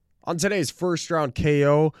On today's first round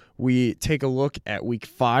KO, we take a look at week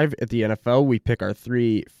 5 at the NFL. We pick our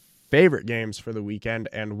 3 favorite games for the weekend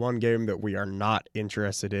and one game that we are not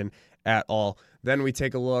interested in at all. Then we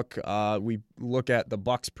take a look, we look at the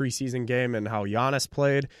Bucs preseason game and how Giannis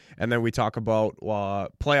played, and then we talk about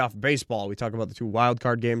playoff baseball. We talk about the 2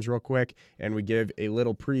 wildcard games real quick, and we give a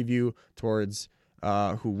little preview towards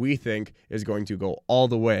who we think is going to go all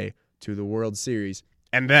the way to the World Series.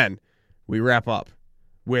 And then we wrap up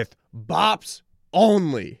with bops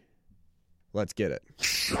only. Let's get it.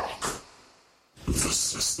 Shock the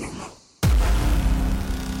system.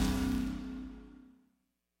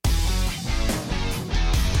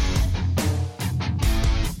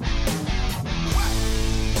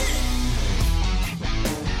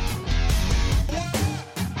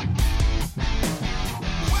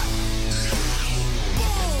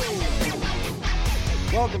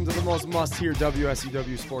 Welcome to the most must-hear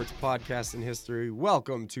WSUW sports podcast in history.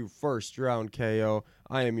 Welcome to First Round KO.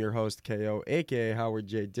 I am your host, KO, a.k.a. Howard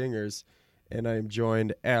J. Dingers, and I am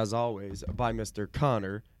joined, as always, by Mr.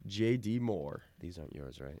 Connor J.D. Moore. These aren't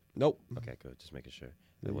yours, right? Nope. Okay, good. Just making sure.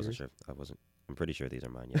 They're I wasn't yours? sure. I'm pretty sure these are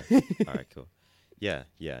mine, yeah. All right, cool. Yeah,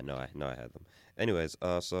 no, I had them. Anyways,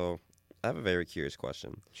 so I have a very curious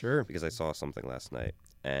question. Sure. Because I saw something last night,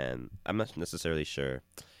 and I'm not necessarily sure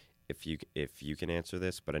if you can answer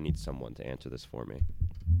this, but I need someone to answer this for me.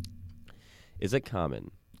 Is it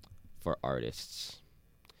common for artists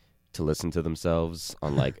to listen to themselves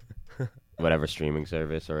on like whatever streaming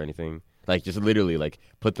service or anything? Like just literally like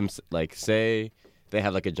put them like say they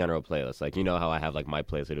have like a general playlist. Like you know how I have like my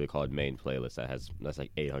playlist literally called main playlist that's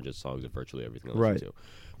like 800 songs of virtually everything I listen to.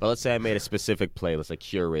 But let's say I made a specific playlist like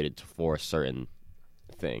curated for a certain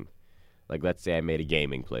thing. Like let's say I made a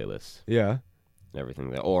gaming playlist. Yeah. Everything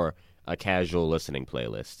there, or a casual listening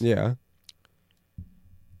playlist. Yeah.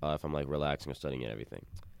 If I'm like relaxing or studying and everything,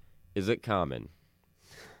 is it common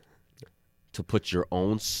to put your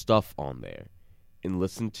own stuff on there and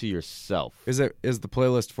listen to yourself? Is the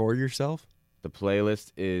playlist for yourself? The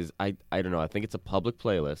playlist is I don't know. I think it's a public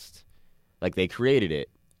playlist. Like they created it.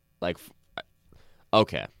 Like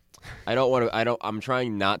okay. I'm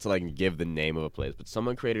trying not to like give the name of a playlist, but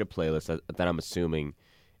someone created a playlist that I'm assuming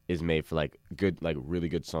is made for like good, like really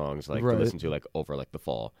good songs, like to listen to like over like the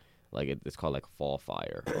fall, like it's called like Fall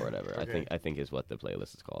Fire or whatever. Okay. I think is what the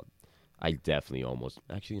playlist is called. I definitely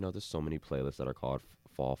there's so many playlists that are called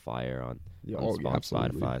Fall Fire on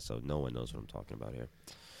Spotify, so no one knows what I'm talking about here.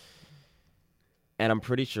 And I'm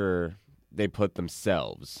pretty sure they put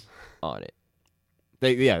themselves on it.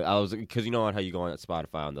 Because you know how you go on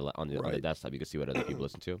Spotify on the desktop, you can see what other people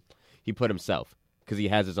listen to. He put himself because he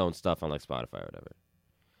has his own stuff on like Spotify or whatever.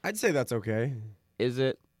 I'd say that's okay. Is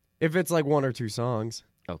it? If it's like 1 or 2 songs.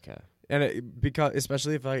 Okay. And because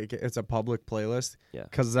especially if it's a public playlist. Yeah.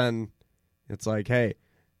 Because then it's like, hey,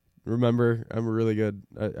 remember, I'm really good.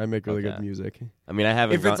 I make really good music. I mean, I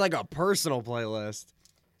haven't. If it's like a personal playlist,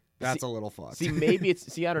 that's a little fucked. See, maybe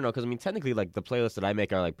it's. I don't know, because I mean, technically, like the playlists that I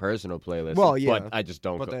make are like personal playlists. Well, yeah. But I just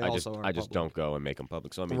don't. I just don't go and make them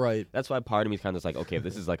public. So I mean, that's why part of me is kind of like, okay, if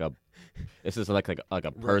this is like a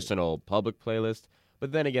personal public playlist.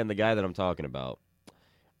 But then again, the guy that I'm talking about,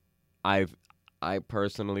 I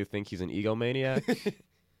personally think he's an egomaniac.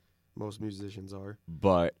 Most musicians are.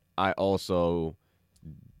 But I also,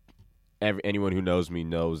 anyone who knows me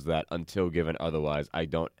knows that until given otherwise, I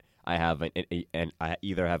have I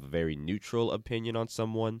either have a very neutral opinion on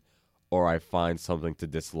someone, or I find something to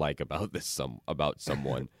dislike about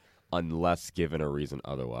someone, unless given a reason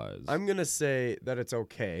otherwise. I'm gonna say that it's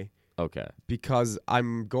okay. Okay. Because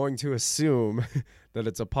I'm going to assume that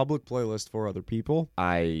it's a public playlist for other people.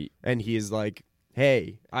 And he's like,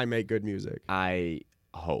 hey, I make good music. I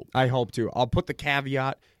hope to. I'll put the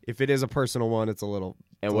caveat. If it is a personal one, it's a little.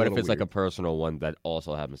 And what if it's weird. like a personal one that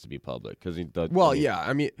also happens to be public?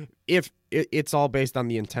 I mean, if it's all based on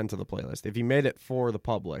the intent of the playlist. If he made it for the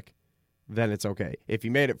public, then it's okay. If he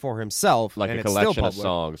made it for himself, like and a collection of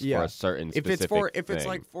songs for a certain specific if it's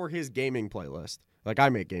like for his gaming playlist, like I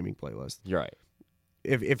make gaming playlists. You're right.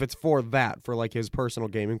 If it's for that, for like his personal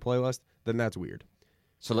gaming playlist, then that's weird.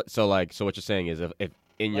 So what you're saying is if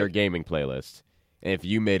in your gaming playlist, and if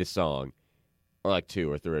you made a song, or like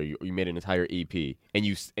 2 or 3, you made an entire EP, and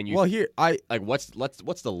you well, here I like what's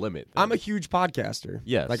the limit? Then? I'm a huge podcaster.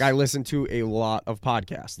 Yes, like I listen to a lot of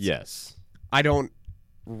podcasts. Yes, I don't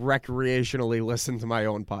recreationally listen to my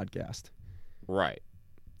own podcast. Right.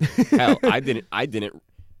 Hell, I didn't.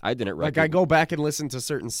 Like I go back and listen to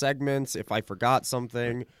certain segments if I forgot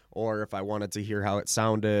something or if I wanted to hear how it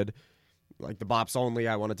sounded. Like the bops only,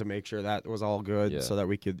 I wanted to make sure that was all good so that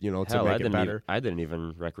we could, to make it better. I didn't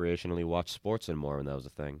even recreationally watch sports anymore when that was a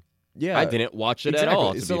thing. Yeah, I didn't watch it at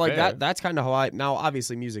all. To So be like fair. that's kind of how I now.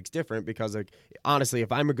 Obviously, music's different because like honestly,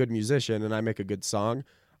 if I'm a good musician and I make a good song,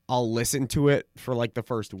 I'll listen to it for like the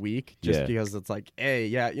first week just Yeah. because it's like, hey,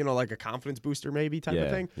 yeah, you know, like a confidence booster maybe type of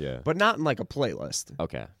thing, Yeah. but not in like a playlist.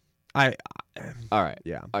 Okay. I All right.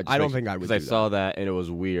 yeah, just I don't make- think I would. because I do saw that and it was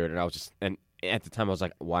weird, and I was just and at the time I was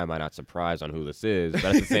like, why am I not surprised on who this is? But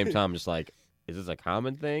at the same time, I'm just like, is this a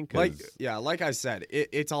common thing? 'Cause- like yeah, like I said,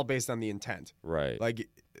 it's all based on the intent. right. Like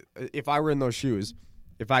if I were in those shoes,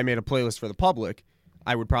 if I made a playlist for the public,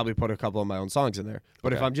 I would probably put a couple of my own songs in there.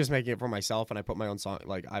 But if Okay. I'm just making it for myself and I put my own song,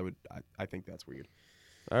 like I think that's weird.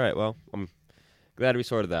 All right. Well, I'm glad we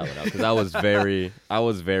sorted that one out because I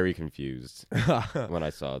was very confused when I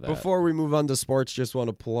saw that. Before we move on to sports, just want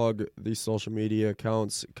to plug these social media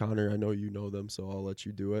accounts. Connor, I know you know them, so I'll let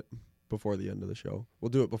you do it before the end of the show. We'll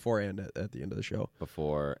do it before and at the end of the show.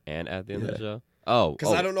 Before and at the end of Yeah. the show. Oh,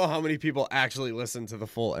 Because I don't know how many people actually listen to the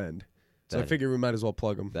full end. So I That- figure we might as well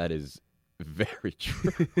plug them. that is very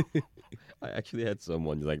true. I actually had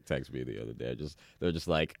someone like text me the other day. They're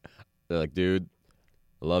like, dude,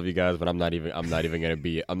 I love you guys, but I'm not even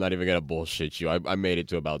gonna bullshit you. I made it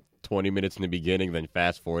to about 20 minutes in the beginning, then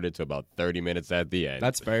fast forwarded to about 30 minutes at the end.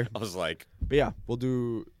 That's fair. I was like, But yeah, we'll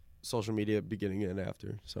do social media beginning and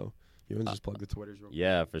after. So you want to just plug the Twitters real quick?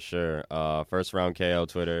 yeah, for sure. First Round KO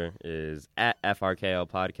Twitter is at FRKO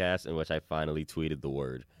Podcast, in which I finally tweeted the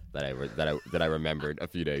word that I remembered a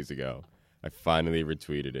few days ago. I finally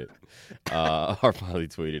retweeted it, or finally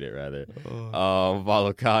tweeted it rather.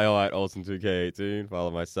 Follow Kyle at Olsen2K18. Follow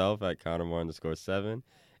myself at ConnorMoore_7,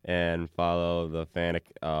 and follow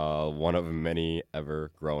the one of many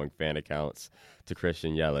ever growing fan accounts to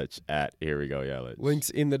Christian Yelich at Here We Go Yelich. Links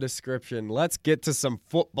in the description. Let's get to some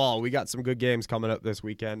football. We got some good games coming up this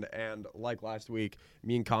weekend. And like last week,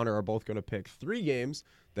 me and Connor are both going to pick 3 games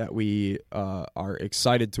that we are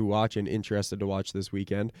excited to watch and interested to watch this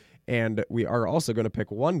weekend. And we are also going to pick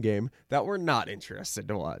 1 game that we're not interested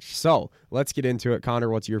to watch. So let's get into it. Connor,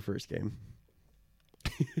 what's your first game?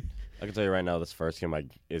 I can tell you right now, this first game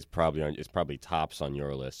is probably tops on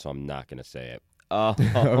your list, so I'm not going to say it.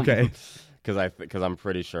 Okay. Because I'm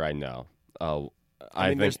pretty sure I know. I mean,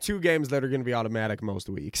 think there's 2 games that are going to be automatic most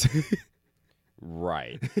weeks.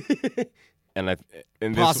 right, and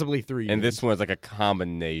this, Possibly 3. and games. this one's like a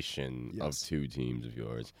combination of Yes. 2 teams of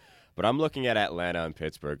yours. But I'm looking at Atlanta and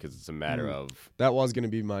Pittsburgh because it's a matter of That was going to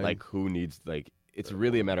be mine. like who needs it's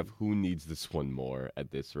really a matter of who needs this one more at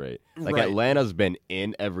this rate. Like Right. Atlanta's been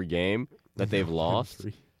in every game that they've lost.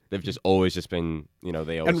 They've just always been, they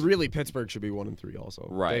always And really, Pittsburgh should be 1-3 also.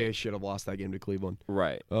 Right. They should have lost that game to Cleveland.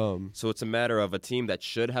 right. So it's a matter of a team that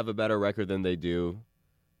should have a better record than they do,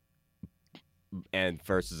 and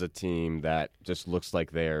versus a team that just looks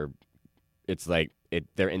like they're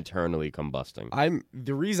internally combusting.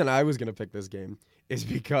 the reason I was going to pick this game is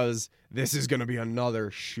because this is going to be another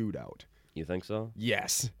shootout. You think so?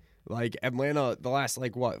 Yes. Like Atlanta, the last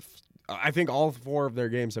I think all 4 of their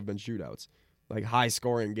games have been shootouts. Like high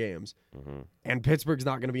scoring games. Mm-hmm. And Pittsburgh's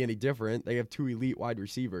not going to be any different. They have 2 elite wide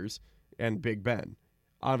receivers and Big Ben.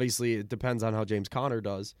 Obviously, it depends on how James Conner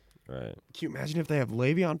does. Right. Can you imagine if they have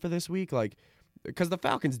Le'Veon for this week? Like, because the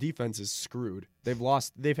Falcons' defense is screwed.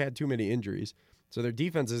 They've had too many injuries, so their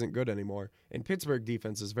defense isn't good anymore. And Pittsburgh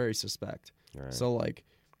defense is very suspect. Right. So like,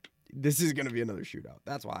 this is going to be another shootout.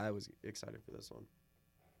 That's why I was excited for this one,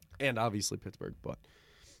 and obviously Pittsburgh. But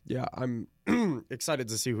yeah, I'm excited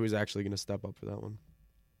to see who's actually going to step up for that one.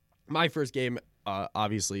 My first game,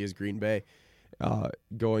 obviously, is Green Bay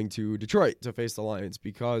going to Detroit to face the Lions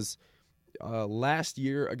because last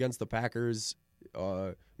year against the Packers,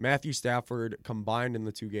 Matthew Stafford combined in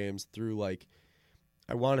the 2 games threw I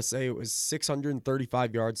want to say it was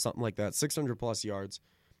 635 yards, something like that, 600 plus yards.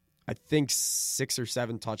 I think 6 or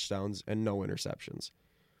 7 touchdowns and no interceptions.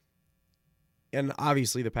 And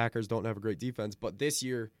obviously the Packers don't have a great defense, but this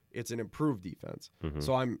year it's an improved defense. Mm-hmm.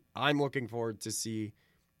 So I'm looking forward to see,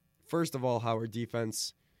 first of all, how our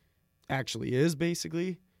defense actually is,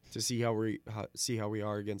 basically, to see how we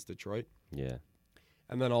are against Detroit, Yeah.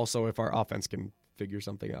 and then also if our offense can figure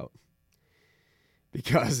something out,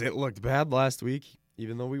 because it looked bad last week,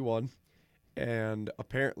 even though we won, and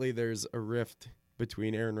apparently there's a rift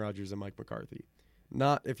between Aaron Rodgers and Mike McCarthy.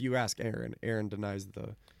 Not if you ask Aaron. Aaron denies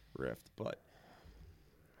the rift, but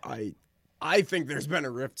I think there's been a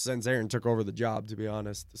rift since Aaron took over the job, to be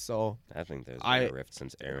honest. So I think there's been a rift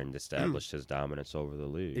since Aaron established his dominance over the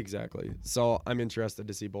league. exactly. So I'm interested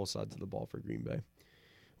to see both sides of the ball for Green Bay.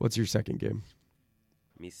 What's your second game?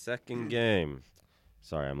 Me second game.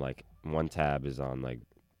 Sorry, I'm one tab is on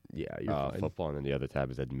Yeah, you're fine. football, and then the other tab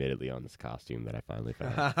is admittedly on this costume that I finally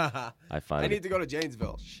found. I I finally need to go to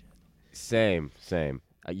Janesville. Shit. Same.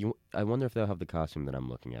 I wonder if they'll have the costume that I'm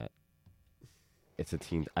looking at. It's a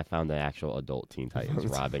teen. I found an actual adult Teen Titans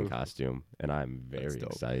Robin costume, and I'm very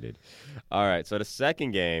excited. All right, so the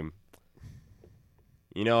second game.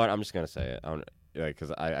 You know what? I'm just gonna say it.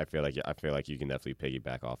 Because I feel like you can definitely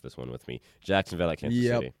piggyback off this one with me. Jacksonville at Kansas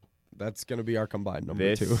City. That's gonna be our combined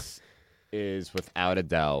number 2. This is without a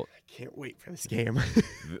doubt. I can't wait for this game.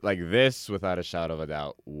 This, without a shadow of a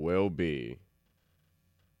doubt, will be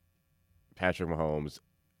Patrick Mahomes'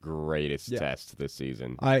 greatest test this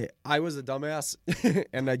season. I was a dumbass,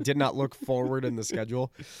 and I did not look forward in the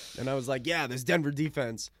schedule. And I was like, yeah, this Denver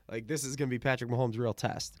defense, like, this is going to be Patrick Mahomes' real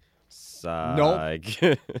test. Psych.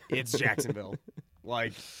 Nope. It's Jacksonville.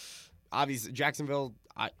 Like, obviously, Jacksonville,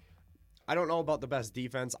 I don't know about the best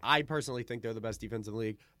defense. I personally think they're the best defense in the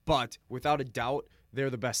league. But without a doubt, they're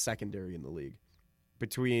the best secondary in the league.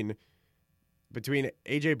 Between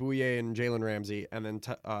A.J. Bouye and Jalen Ramsey, and then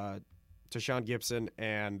Tashawn Gibson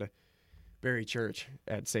and Barry Church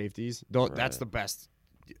at safeties. That's the best.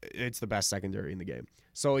 It's the best secondary in the game.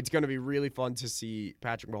 So it's going to be really fun to see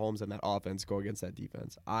Patrick Mahomes and that offense go against that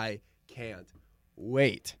defense. I can't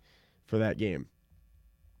wait for that game.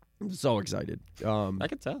 I'm so excited. I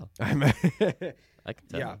can tell. I can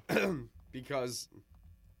tell. Yeah, because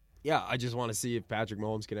I just want to see if Patrick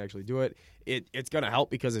Mahomes can actually do it. It's going to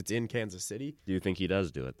help because it's in Kansas City. Do you think he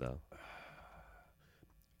does do it though?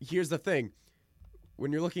 Here's the thing.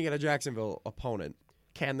 When you're looking at a Jacksonville opponent,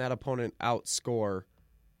 can that opponent outscore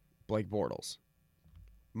Blake Bortles?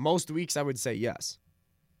 Most weeks I would say yes.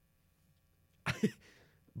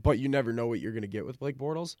 But you never know what you're going to get with Blake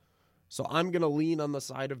Bortles. So I'm going to lean on the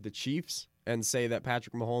side of the Chiefs and say that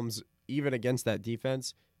Patrick Mahomes, even against that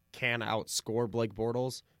defense, can outscore Blake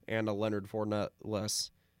Bortles and a Leonard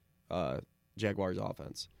Fournette-less Jaguars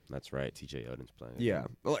offense. That's right. T.J. Yeldon's playing. Yeah.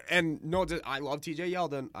 And no, I love T.J.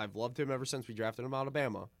 Yeldon. I've loved him ever since we drafted him out of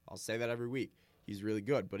Alabama. I'll say that every week. He's really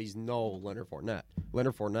good, but he's no Leonard Fournette.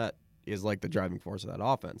 Leonard Fournette is like the driving force of that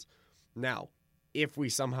offense. Now, if we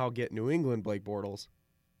somehow get New England Blake Bortles,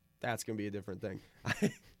 that's going to be a different thing.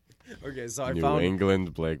 Okay, so I found... New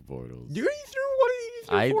England Blake Bortles. He threw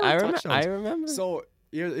four touchdowns. I remember. So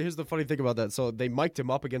here's the funny thing about that. So they mic'd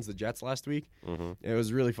him up against the Jets last week. Mm-hmm. It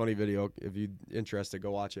was a really funny video. If you're interested,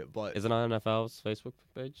 go watch it. But is it on NFL's Facebook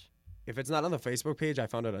page? If it's not on the Facebook page, I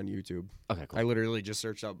found it on YouTube. Okay, cool. I literally just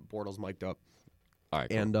searched up Bortles mic'd up. All right,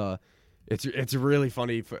 cool. And it's a really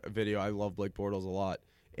funny video. I love Blake Bortles a lot.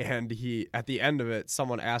 And he, at the end of it,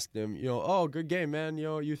 someone asked him, oh, good game, man.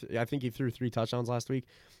 I think he threw 3 touchdowns last week.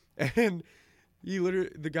 And he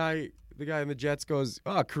literally, the guy in the Jets goes,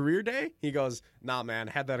 oh, career day? He goes, nah, man,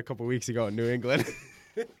 had that a couple weeks ago in New England.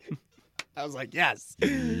 I was like, yes.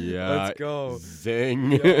 Yeah. Let's go.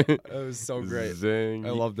 Zing. Yeah, it was so great. Zing.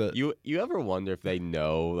 I loved it. You ever wonder if they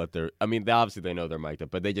know that they're, obviously they know they're mic'd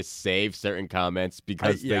up, but they just save certain comments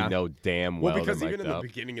because they know damn well because they're even mic'd in up. the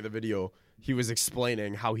beginning of the video, he was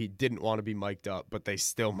explaining how he didn't want to be mic'd up, but they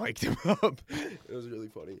still mic'd him up. It was really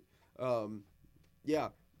funny.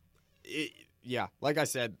 Like I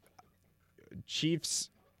said, Chiefs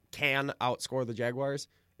can outscore the Jaguars.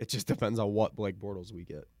 It just depends on what Blake Bortles we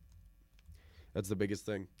get. That's the biggest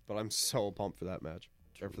thing. But I'm so pumped for that match.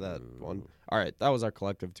 Or for that one. All right, that was our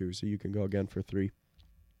collective 2, so you can go again for 3.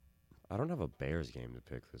 I don't have a Bears game to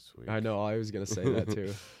pick this week. I know, I was going to say that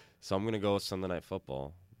too. So I'm going to go with Sunday Night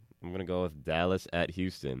Football. I'm going to go with Dallas at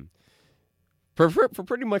Houston. For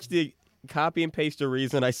pretty much the copy and paste the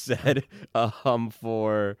reason I said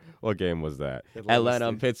for what game was that? Atlanta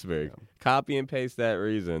and Pittsburgh. Yeah. Copy and paste that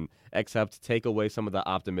reason, except take away some of the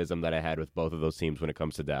optimism that I had with both of those teams when it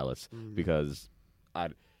comes to Dallas, because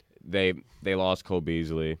they lost Cole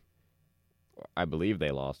Beasley. I believe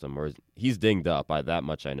they lost him, or he's dinged up. That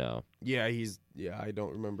much I know. Yeah, I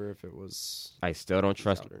don't remember if it was. I still don't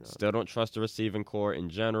trust the receiving core in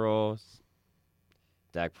general.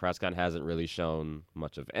 Dak Prescott hasn't really shown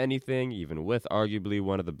much of anything, even with arguably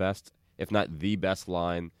one of the best, if not the best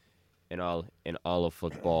line in all of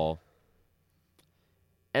football.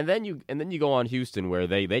 And then you go on Houston, where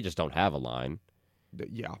they just don't have a line.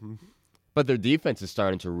 Yeah. But their defense is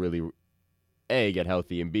starting to really A, get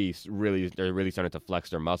healthy, and B, they're really starting to flex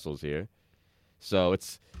their muscles here. So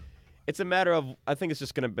it's a matter of, I think it's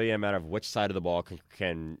just going to be a matter of which side of the ball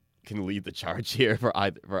can lead the charge here for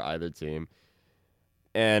either team.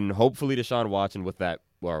 And hopefully Deshaun Watson with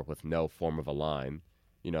no form of a line,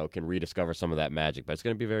 can rediscover some of that magic. But it's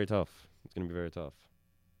going to be very tough.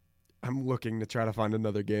 I'm looking to try to find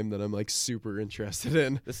another game that I'm like super interested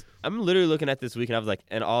in. I'm literally looking at this week, and I was like,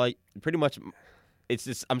 pretty much, it's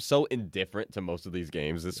just I'm so indifferent to most of these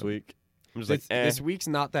games this week. I'm just like, this week's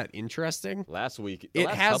not that interesting. Last week, It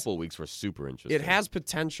last has- couple weeks were super interesting. It has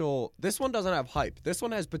potential. This one doesn't have hype. This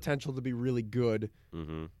one has potential to be really good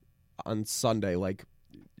Mm-hmm. on Sunday, like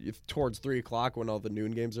towards 3:00 when all the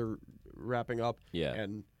noon games are wrapping up. Yeah.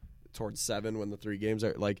 And towards 7 when the 3 games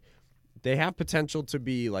are like, they have potential to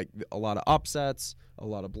be like a lot of upsets, a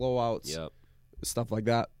lot of blowouts, Yep. stuff like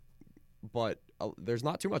that. But there's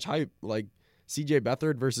not too much hype. Like CJ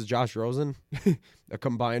Beathard versus Josh Rosen, a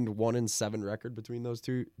combined 1-7 record between those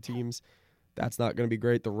two teams. That's not going to be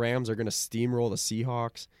great. The Rams are going to steamroll the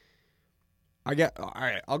Seahawks. All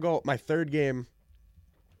right, I'll go my third game.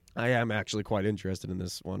 I am actually quite interested in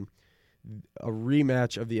this one. A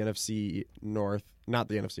rematch of the NFC North, not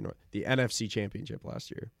the NFC North, the NFC Championship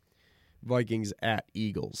last year. Vikings at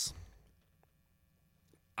Eagles.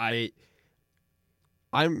 I'm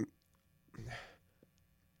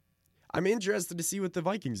interested to see what the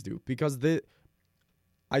Vikings do because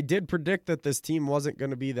I did predict that this team wasn't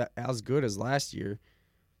going to be that as good as last year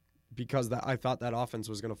because I thought that offense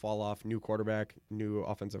was going to fall off, new quarterback, new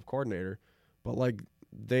offensive coordinator, but like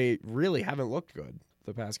they really haven't looked good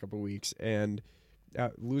the past couple of weeks, and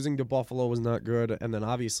losing to Buffalo was not good, and then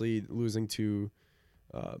obviously losing to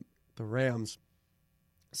the Rams.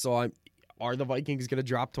 So are the Vikings going to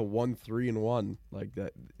drop to 1-3-1 like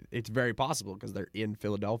that? It's very possible because they're in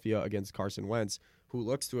Philadelphia against Carson Wentz, who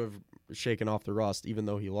looks to have shaken off the rust, even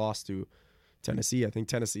though he lost to Tennessee. I think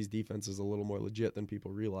Tennessee's defense is a little more legit than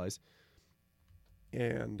people realize,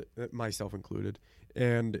 and myself included.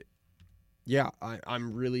 And yeah,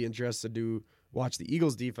 I'm really interested to watch the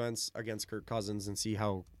Eagles' defense against Kirk Cousins and see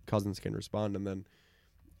how Cousins can respond, and then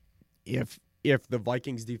if the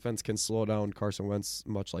Vikings defense can slow down Carson Wentz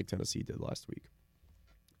much like Tennessee did last week.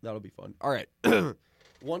 That'll be fun. All right.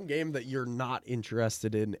 One game that you're not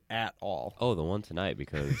interested in at all. Oh, the one tonight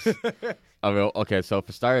because I mean, okay, so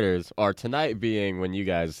for starters, or tonight being when you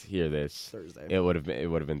guys hear this, Thursday. It would have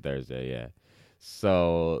been Thursday, yeah.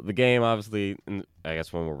 So the game, obviously, and I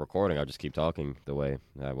guess when we're recording, I'll just keep talking the way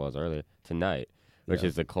I was earlier tonight, which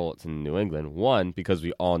is the Colts in New England. 1, because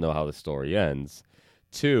we all know how the story ends.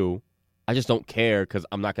 2, I just don't care because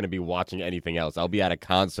I'm not going to be watching anything else. I'll be at a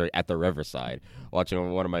concert at the Riverside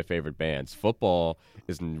watching one of my favorite bands. Football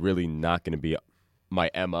is really not going to be my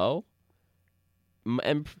MO.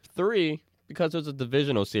 And 3, because there's a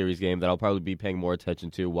divisional series game that I'll probably be paying more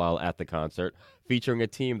attention to while at the concert, featuring a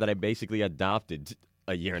team that I basically adopted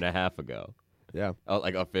a year and a half ago. Yeah.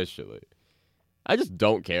 Like officially. I just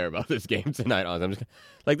don't care about this game tonight. Honestly. I'm just,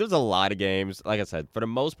 like, there's a lot of games. Like I said, for the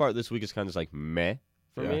most part, this week is kind of just like meh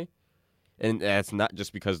for me. And that's not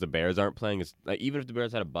just because the Bears aren't playing. It's like, even if the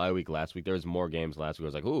Bears had a bye week last week, there was more games last week. I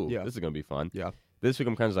was like, ooh, this is going to be fun. Yeah. This week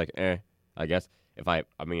I'm kind of like, I guess. If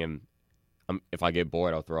I get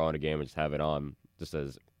bored, I'll throw on a game and just have it on just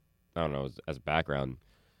as, I don't know, as background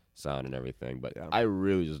sound and everything. But I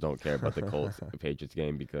really just don't care about the Colts Patriots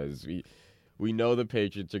game because we know the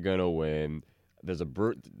Patriots are going to win. There's the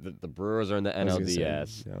Brewers are in the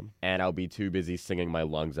NLDS, and I'll be too busy singing my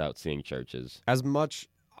lungs out seeing churches. As much,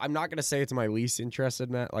 I'm not going to say it's my least interested,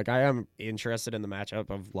 Matt. Like, I am interested in the matchup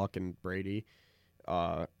of Luck and Brady,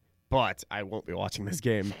 but I won't be watching this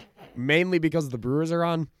game, mainly because the Brewers are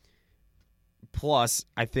on. Plus,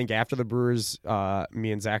 I think after the Brewers,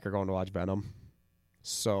 me and Zach are going to watch Venom.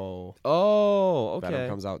 So, Venom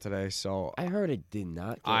comes out today. So I heard it did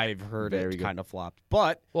not. I've heard it kind of flopped,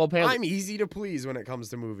 but apparently, I'm easy to please when it comes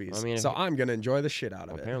to movies. I mean, so I'm gonna enjoy the shit out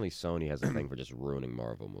of it. Apparently, Sony has a thing for just ruining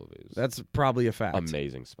Marvel movies. That's probably a fact.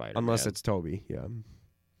 Amazing Spider-Man. Unless it's Toby, yeah.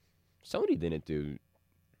 Sony didn't do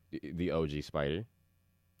the OG Spider.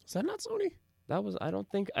 Is that not Sony? That was. I don't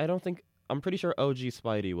think. I'm pretty sure OG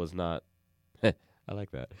Spidey was not. I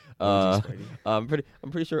like that. I'm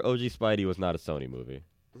pretty sure OG Spidey was not a Sony movie.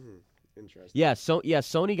 Interesting. Yeah,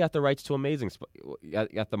 Sony got the rights to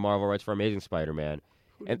got the Marvel rights for Amazing Spider-Man.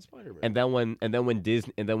 And then when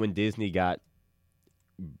Disney got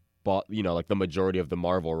bought, like the majority of the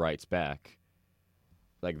Marvel rights back,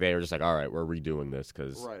 like they were just like, all right, we're redoing this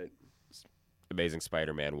because Amazing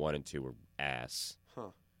Spider-Man 1 and 2 were ass. Huh.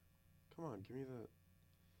 Come on, give me the.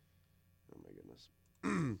 Oh my goodness.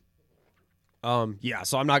 Yeah,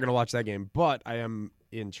 so I'm not gonna watch that game, but I am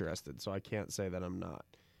interested, so I can't say that I'm not.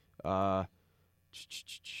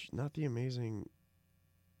 Not the Amazing.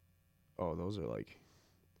 Oh, those are like.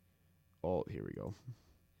 Oh, here we go.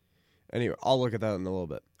 Anyway, I'll look at that in a little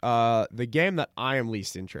bit. The game that I am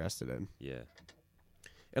least interested in. Yeah.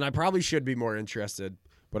 And I probably should be more interested,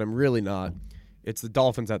 but I'm really not. It's the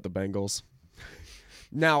Dolphins at the Bengals.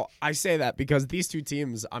 Now, I say that because these two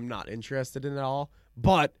teams I'm not interested in at all,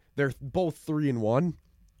 but they're both 3-1.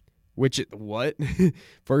 What?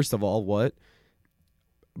 First of all, what?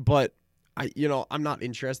 But I'm not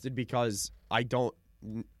interested because I don't.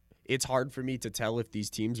 It's hard for me to tell if these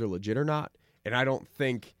teams are legit or not, and I don't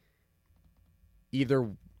think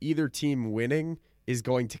either team winning is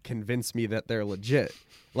going to convince me that they're legit.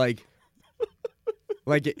 Like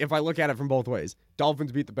if I look at it from both ways,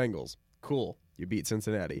 Dolphins beat the Bengals, cool, you beat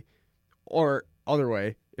Cincinnati. Or other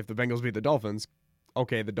way, if the Bengals beat the Dolphins,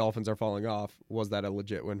 okay, the Dolphins are falling off. Was that a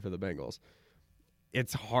legit win for the Bengals?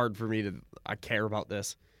 It's hard for me to care about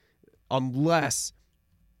this unless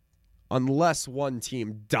one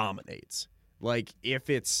team dominates. Like if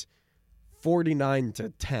it's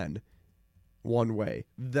 49-10 one way,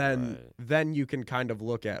 then you can kind of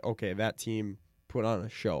look at, okay, that team put on a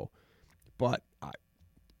show. But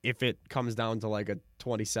if it comes down to like a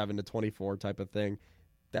 27-24 type of thing,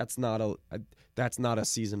 that's not a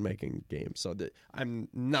season-making game. So I'm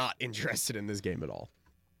not interested in this game at all.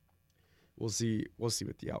 We'll see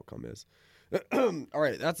what the outcome is. All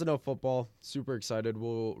right, that's enough football. Super excited.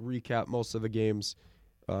 We'll recap most of the games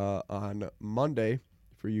on Monday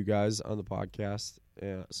for you guys on the podcast.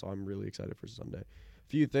 So I'm really excited for Sunday. A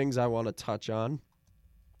few things I want to touch on.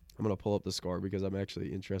 I'm going to pull up the score because I'm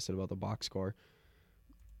actually interested about the box score.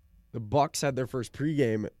 The Bucs had their first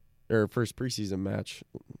preseason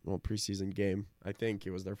game. I think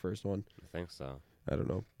it was their first one. I think so. I don't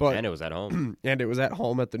know. And it was at home. And it was at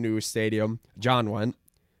home at the new stadium. John went.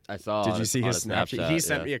 I saw. Did you see his Snapchat? He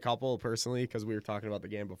sent yeah. me a couple personally because we were talking about the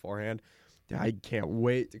game beforehand. I can't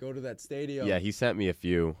wait to go to that stadium. Yeah, he sent me a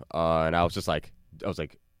few, and I was like,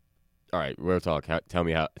 all right, real talk. Tell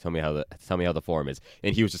me how the form is.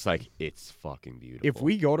 And he was just like, it's fucking beautiful. If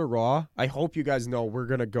we go to Raw, I hope you guys know we're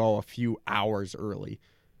gonna go a few hours early.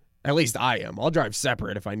 At least I am. I'll drive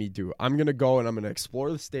separate if I need to. I'm gonna go and I'm gonna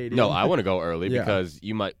explore the stadium. No, I want to go early Yeah. because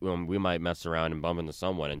we might mess around and bump into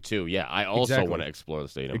someone. And two, yeah, I also Exactly. want to explore the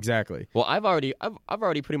stadium. Exactly. Well, I've already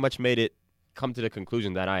pretty much come to the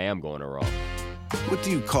conclusion that I am going to Raw. What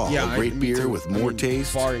do you call Yeah, a great me beer too. with I more mean,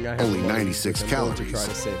 taste, barring I have only money, 96 I'm going to try calories,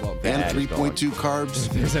 to save up. and ad is 3.2 carbs?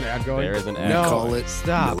 There's an ad going. There is an ad. No, going.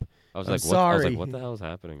 stop. I was I'm like, what? I was sorry. like, what the hell is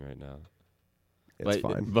happening right now? It's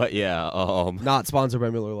fine. But yeah, Not sponsored by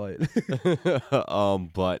Miller Lite.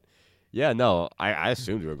 but yeah, no, I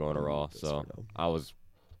assumed we were going to Raw, That's so fair. I was.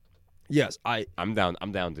 Yes, I'm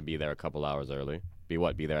down to be there a couple hours early. Be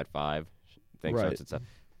there at 5. Thing Right. starts at 7.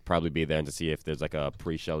 Probably be there to see if there's like a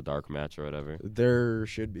pre-show dark match or whatever. there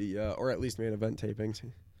should be, or at least main event tapings.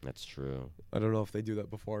 That's true. I don't know if they do that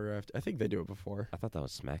before or after. I think they do it before. I thought that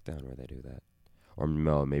was SmackDown where they do that, or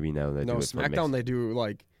no, maybe no. They No, do it for SmackDown they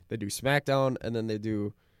do SmackDown and then they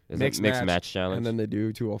do mixed match challenge, and then they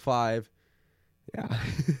do 205. Yeah,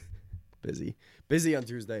 busy on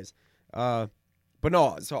Tuesdays. But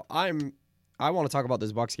no, so I want to talk about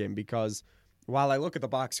this Bucs game because while I look at the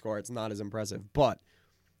box score, it's not as impressive. But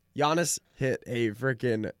Giannis hit a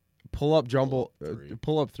freaking pull-up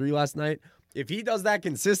three last night. If he does that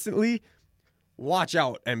consistently, watch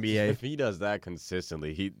out, NBA. If he does that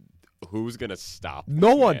consistently, who's gonna stop?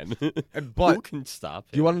 No this one. man? But who can stop him?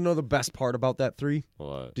 do you want to know the best part about that three?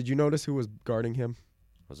 What? Did you notice who was guarding him?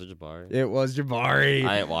 Was it Jabari? It was Jabari.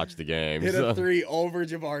 I didn't watch the game. Hit so- a three over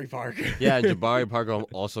Jabari Parker. Yeah, Jabari Parker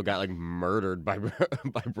also got like murdered by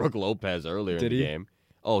Brooke Lopez earlier Did in the he? game.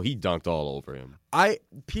 Oh, he dunked all over him.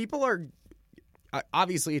 People are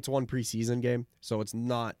obviously it's one preseason game, so it's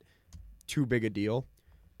not too big a deal.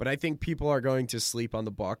 But I think people are going to sleep on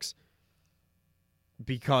the Bucs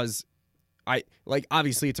because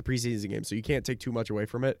obviously it's a preseason game, so you can't take too much away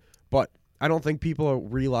from it. But I don't think people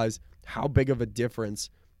realize how big of a difference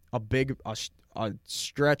a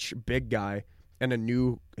stretch big guy and a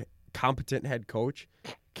new competent head coach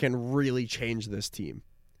can really change this team.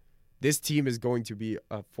 This team is going to be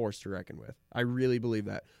a force to reckon with. I really believe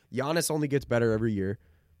that. Giannis only gets better every year.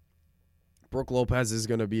 Brooke Lopez is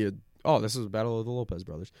going to be this is a battle of the Lopez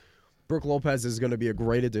brothers. Brooke Lopez is going to be a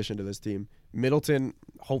great addition to this team. Middleton,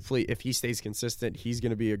 hopefully, if he stays consistent, he's going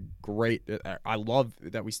to be a great. I love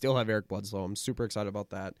that we still have Eric Bledsoe. I'm super excited about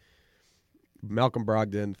that. Malcolm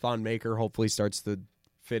Brogdon, Thon Maker, hopefully starts to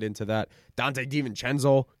fit into that. Dante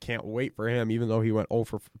DiVincenzo, can't wait for him, even though he went 0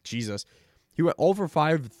 for Jesus. He went 0 for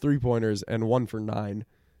 5 3-pointers and 1 for 9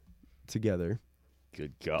 together.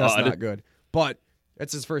 Good God. That's not good. But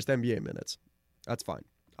it's his first NBA minutes. That's fine.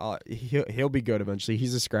 He'll be good eventually.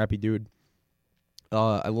 He's a scrappy dude.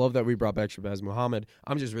 I love that we brought back Shabazz Muhammad.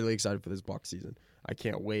 I'm just really excited for this Bucs season. I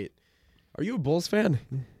can't wait. Are you a Bulls fan?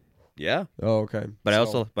 Yeah, Oh, okay. but I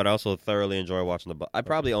also thoroughly enjoy watching the. I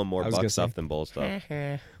probably own more I was gonna Buck stuff say- than Bull stuff.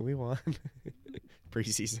 we won.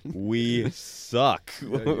 preseason. We suck.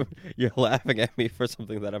 Yeah, You're laughing at me for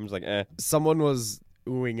something that I'm just like, eh. Someone was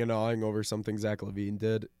oohing and awing over something Zach Levine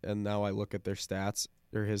did, and now I look at their stats,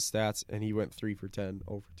 or his stats, and he went 3 for 10,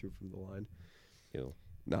 0 for 2 from the line. Ew.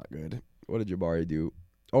 Not good. What did Jabari do?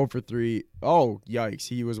 0 for 3. Oh, yikes.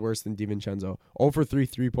 He was worse than DiVincenzo. 0 for 3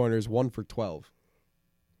 3-pointers, 1 for 12.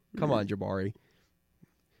 Come on, Jabari.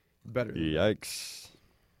 Better than that. Yikes.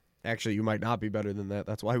 Actually, you might not be better than that.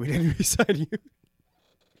 That's why we didn't resign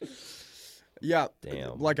you. Yeah,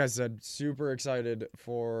 Damn. like I said, super excited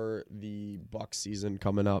for the Bucks season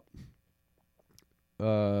coming up.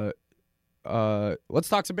 Let's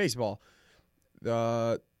talk some baseball.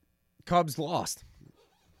 The Cubs lost.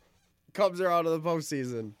 Cubs are out of the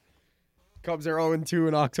postseason. Cubs are 0-2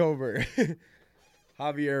 in October.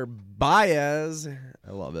 Javier Baez.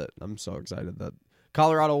 I love it. I'm so excited that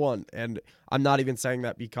Colorado won. And I'm not even saying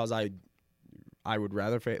that because I would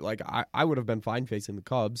rather face, like, I would have been fine facing the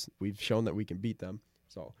Cubs. We've shown that we can beat them.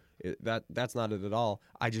 So that's not it at all.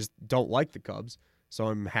 I just don't like the Cubs. So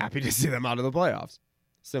I'm happy to see them out of the playoffs.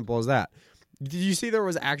 Simple as that. Did you see there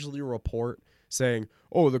was actually a report saying,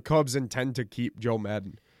 oh, the Cubs intend to keep Joe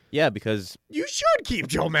Madden? Yeah, because You should keep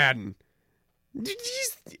Joe Madden.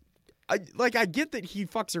 I get that he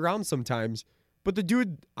fucks around sometimes, but the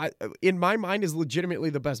dude, in my mind, is legitimately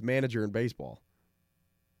the best manager in baseball.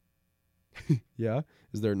 Yeah?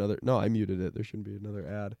 Is there another? No, I muted it. There shouldn't be another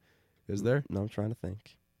ad. Is there? no, I'm trying to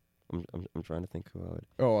think. I'm trying to think who I would.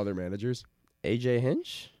 Oh, other managers. AJ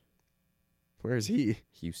Hinch, Where is he?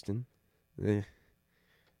 Houston, They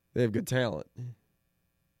have good talent.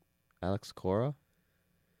 Alex Cora,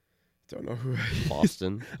 Don't know who.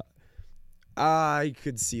 Boston. I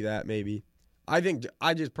could see that maybe. I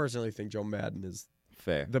just personally think Joe Madden is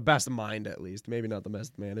Fair. the best mind, at least. Maybe not the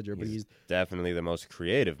best manager, but he's Definitely the most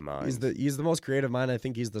creative mind. he's the most creative mind. I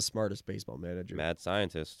think he's the smartest baseball manager. Mad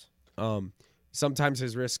scientist. Sometimes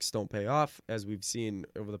his risks don't pay off, as we've seen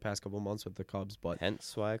over the past couple months with the Cubs. But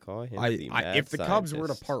Hence why I call him the mad if the Cubs were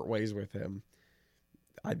to scientist. part ways with him,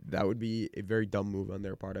 that would be a very dumb move on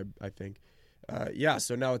their part, I think.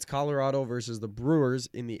 So now it's Colorado versus the Brewers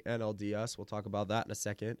in the NLDS. We'll talk about that in a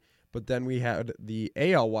second. But then we had the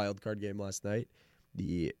AL wildcard game last night.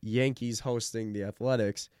 The Yankees hosting the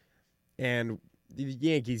Athletics. And the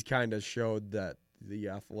Yankees kind of showed that the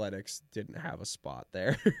Athletics didn't have a spot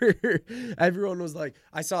there. Everyone was like,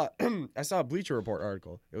 I saw a Bleacher Report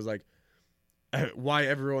article. It was like, why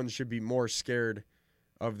everyone should be more scared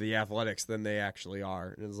of the Athletics than they actually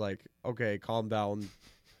are. And it's like, okay, calm down.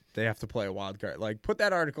 They have to play a wild card. Like, put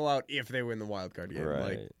that article out if they win the wild card game.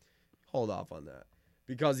 Right. Like, hold off on that.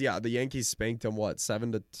 Because, the Yankees spanked them,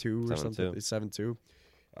 7-2 or something? 7-2.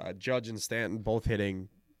 Judge and Stanton both hitting.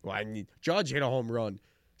 Judge hit a home run.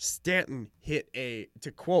 Stanton hit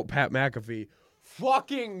to quote Pat McAfee,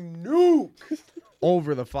 fucking nuke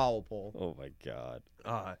over the foul pole. Oh my God.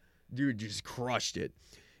 Dude just crushed it.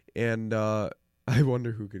 And I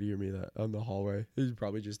wonder who could hear me that on the hallway. It's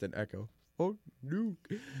probably just an echo. Oh,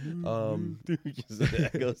 nuke.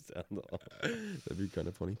 That goes down the hall. That'd be kind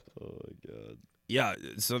of funny. Oh my God. Yeah,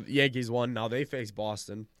 so the Yankees won. Now they face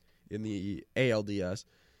Boston in the ALDS.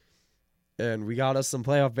 And we got us some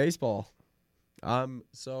playoff baseball. I'm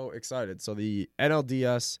so excited. So the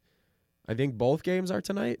NLDS, I think both games are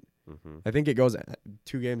tonight. Mm-hmm. I think it goes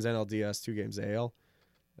 2 games NLDS, 2 games AL.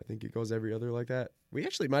 I think it goes every other like that. We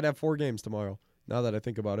actually might have 4 games tomorrow, now that I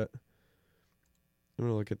think about it. I'm going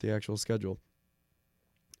to look at the actual schedule.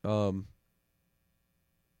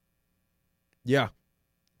 Yeah.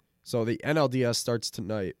 So the NLDS starts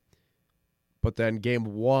tonight. But then game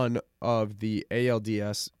 1 of the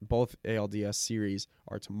ALDS, both ALDS series,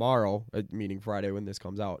 are tomorrow, meaning Friday when this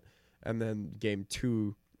comes out. And then game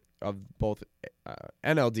 2 of both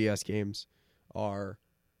NLDS games are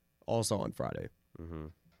also on Friday. Mm-hmm.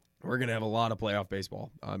 We're going to have a lot of playoff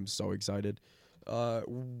baseball. I'm so excited.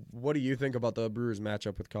 What do you think about the Brewers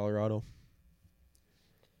matchup with Colorado?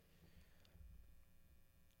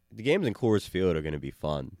 The games in Coors Field are going to be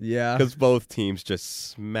fun. Yeah. Because both teams just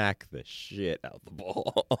smack the shit out of the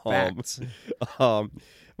ball. Facts.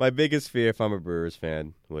 My biggest fear if I'm a Brewers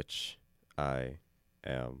fan, which I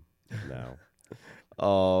am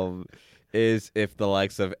now, is if the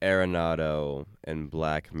likes of Arenado and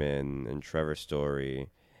Blackman and Trevor Story,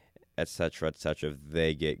 et cetera, if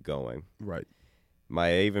they get going. Right.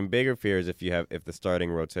 My even bigger fear is if the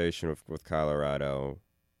starting rotation with Colorado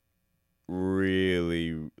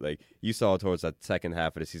really, like, you saw towards that second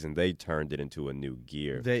half of the season, they turned it into a new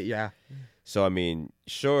gear. So, I mean,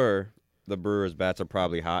 sure, the Brewers' bats are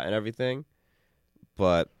probably hot and everything,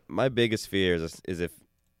 but my biggest fear is if,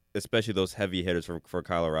 especially those heavy hitters for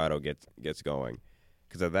Colorado gets going.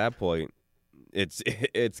 because at that point, it's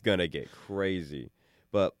gonna get crazy.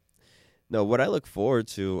 But no, what I look forward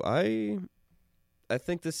to, I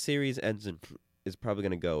think this series is probably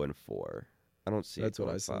gonna go in 4. I don't see That's it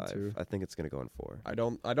going what I 5. said too. I think it's gonna go in 4. I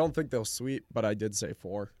don't think they'll sweep, but I did say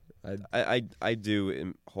 4. I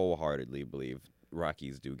do wholeheartedly believe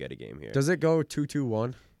Rockies do get a game here. Does it go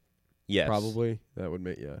 2-2-1? Yes, Probably. That would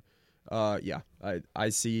make yeah. I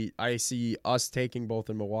see us taking both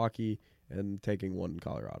in Milwaukee and taking one in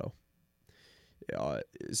Colorado.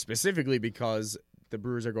 Specifically because the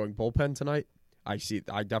Brewers are going bullpen tonight. I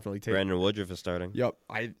definitely take Brandon Woodruff is starting. Yep.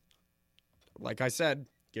 Like I said,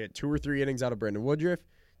 get 2 or 3 innings out of Brandon Woodruff,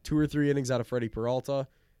 2 or 3 innings out of Freddie Peralta.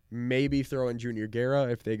 Maybe throw in Junior Guerra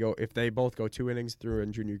if they both go 2 innings, throw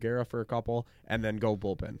in Junior Guerra for a couple, and then go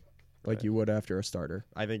bullpen like you would after a starter.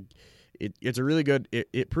 I think it's a really good.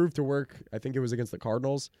 It proved to work. I think it was against the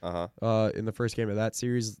Cardinals in the first game of that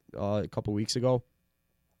series a couple weeks ago.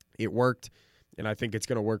 It worked, and I think it's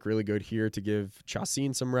going to work really good here to give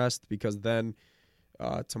Chacin some rest because then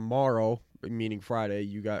tomorrow, meaning Friday,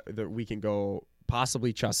 we can go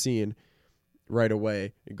possibly Chacin right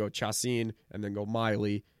away and go Chacin and then go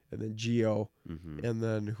Miley and then Gio and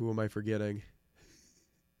then who am I forgetting?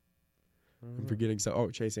 I'm forgetting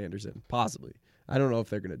Chase Anderson possibly. I don't know if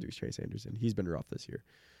they're going to do Chase Anderson. He's been rough this year,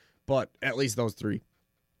 but at least those 3.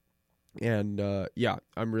 And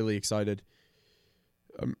I'm really excited.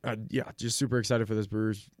 Just super excited for this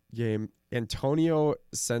Brewers game. Antonio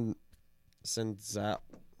Senzatella.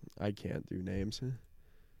 I can't do names.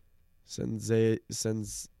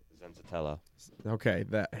 Senzatella. Okay,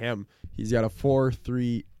 him. He's got a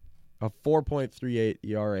 4.38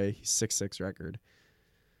 ERA. He's 6.6 record.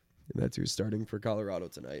 And that's who's starting for Colorado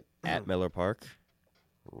tonight. At Miller Park.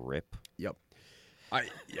 Rip. Yep.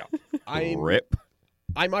 Rip.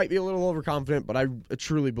 I might be a little overconfident, but I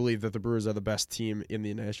truly believe that the Brewers are the best team in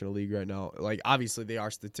the National League right now. Like, obviously they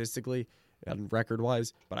are statistically and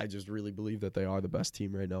record-wise, but I just really believe that they are the best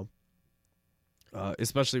team right now.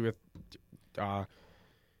 Especially with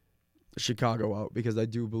Chicago out, because I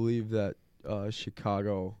do believe that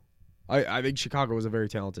Chicago... I think Chicago was a very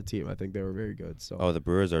talented team. I think they were very good. So. The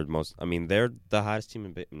Brewers are they're the hottest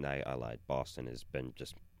team in. I lied. Boston has been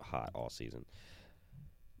just hot all season.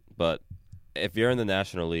 But if you're in the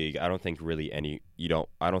National League, I don't think really I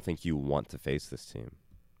don't think you want to face this team.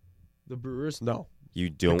 The Brewers? No. You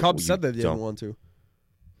don't. The Cubs said that they didn't want to.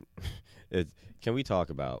 Can we talk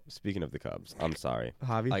about, speaking of the Cubs? I'm sorry,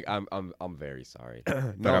 Javi. Like I'm very sorry,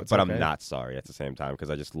 no, but okay. I'm not sorry at the same time because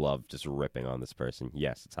I just love just ripping on this person.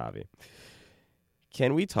 Yes, it's Javi.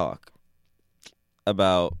 Can we talk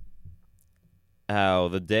about how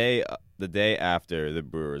the day after the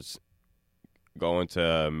Brewers go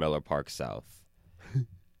into Miller Park South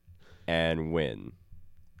and win,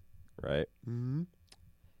 right? Mm-hmm.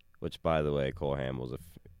 Which, by the way, Cole Hamels.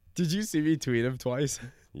 Did you see me tweet him twice?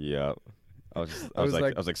 Yep. I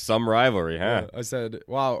was like, some rivalry, huh? Yeah, I said,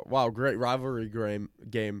 wow, great rivalry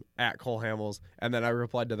game at Cole Hamels. And then I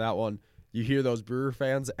replied to that one, you hear those Brewer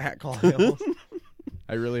fans at Cole Hamels?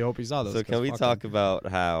 I really hope he saw those. So can we talk about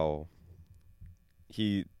how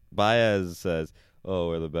Baez says, oh,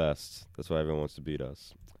 we're the best. That's why everyone wants to beat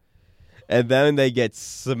us. And then they get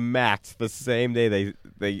smacked the same day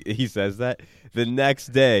he says that. The next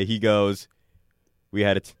day he goes, we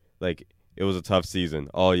had it was a tough season.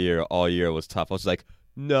 All year was tough. I was like,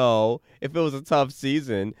 no, if it was a tough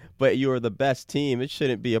season, but you were the best team, it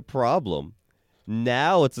shouldn't be a problem.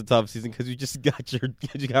 Now it's a tough season because you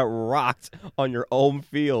got rocked on your home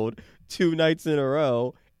field 2 nights in a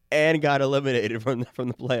row and got eliminated from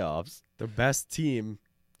the playoffs. The best team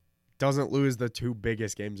doesn't lose the 2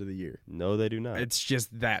 biggest games of the year. No, they do not. It's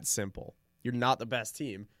just that simple. You're not the best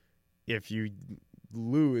team if you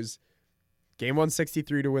lose Game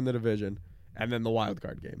 163 to win the division, and then the wild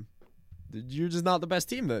card game. You're just not the best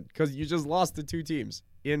team then, because you just lost to 2 teams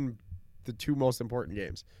in the 2 most important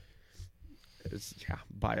games.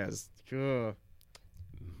 Baez.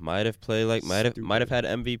 Might have had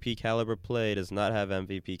MVP caliber play. Does not have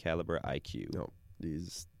MVP caliber IQ. No,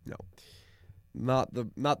 not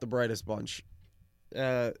the brightest bunch.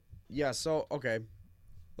 So okay,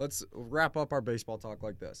 let's wrap up our baseball talk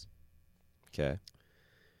like this. Okay.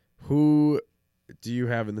 Who do you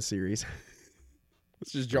have in the series?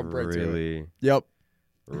 Let's just jump right to it. Yep.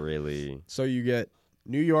 Really? So you get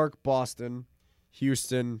New York, Boston,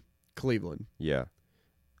 Houston, Cleveland. Yeah.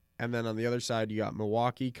 And then on the other side, you got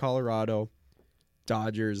Milwaukee, Colorado,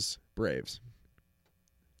 Dodgers, Braves.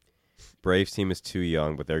 Braves team is too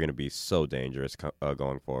young, but they're going to be so dangerous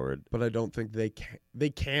going forward. But I don't think they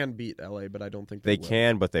can beat LA, but I don't think they will.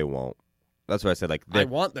 can, but they won't. That's what I said. Like, I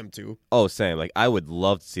want them to. oh, same. Like, I would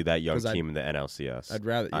love to see that young 'Cause team in the NLCS. I'd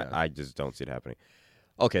rather. Yeah. I just don't see it happening.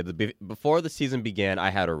 Okay, before the season began, I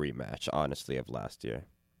had a rematch, honestly, of last year.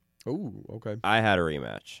 Oh, okay. I had a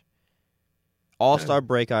rematch. All-Star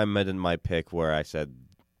break, I amended my pick where I said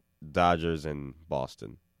Dodgers and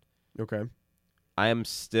Boston. Okay. I am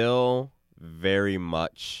still very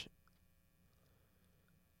much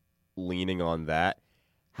leaning on that.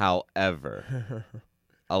 However,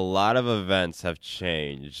 a lot of events have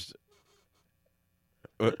changed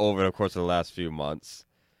over the course of the last few months.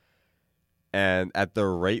 And at the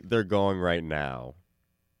rate they're going right now,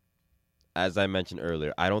 as I mentioned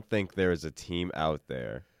earlier, I don't think there is a team out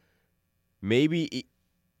there. Maybe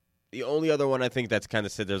the only other one I think that's kind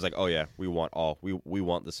of said there's like, oh yeah, we want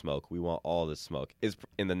the smoke. We want all this smoke is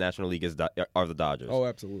in the National League are the Dodgers. Oh,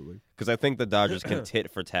 absolutely. Because I think the Dodgers can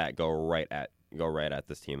tit for tat go right at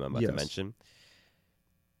this team I'm about to mention.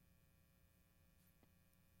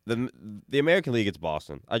 The American League, it's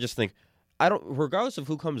Boston. I just think regardless of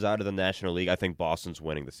who comes out of the National League, I think Boston's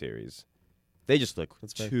winning the series. They just look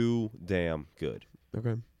too damn good.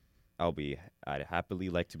 Okay. I'd happily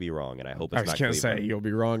like to be wrong, and I hope it's I was not going to Cleveland. say you'll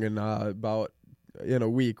be wrong in about in a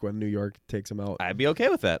week when New York takes them out. I'd be okay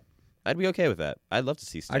with that. I'd love to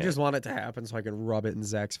see Stan. I just want it to happen so I can rub it in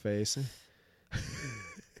Zach's face.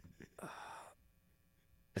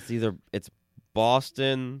 It's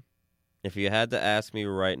Boston. If you had to ask me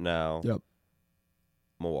right now, Yep.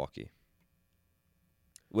 Milwaukee.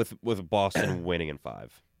 With Boston winning in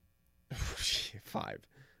 5. 5.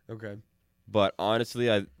 Okay. But honestly,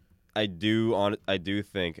 I do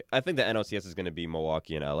think the NLCS is going to be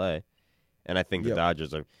Milwaukee and LA, and I think the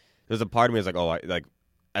Dodgers are. There's a part of me that's like,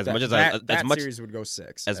 as much as series would go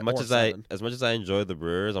 6. As much as I enjoy the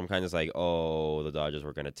Brewers, I'm kind of like, oh, the Dodgers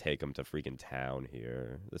were going to take them to freaking town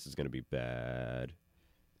here. This is going to be bad.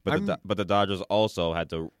 But the Dodgers also had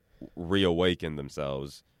to reawaken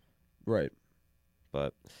themselves. Right.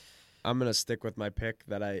 But I'm going to stick with my pick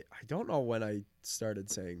that I don't know when I started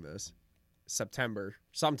saying this. September.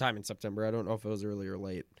 Sometime in September. I don't know if it was early or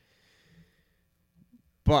late.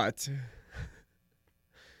 But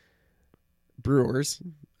Brewers.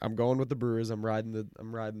 I'm going with the Brewers. I'm riding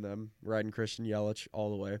them. Riding Christian Yelich all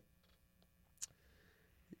the way.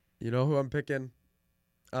 You know who I'm picking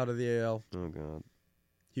out of the AL? oh god.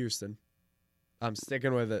 Houston. I'm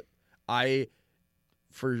sticking with it. I,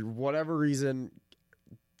 for whatever reason,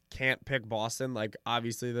 can't pick Boston. Like,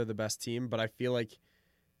 obviously, they're the best team, but I feel like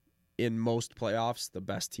in most playoffs, the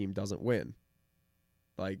best team doesn't win.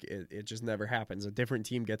 Like, it just never happens. A different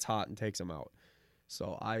team gets hot and takes them out.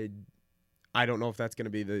 So I don't know if that's going to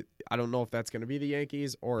be the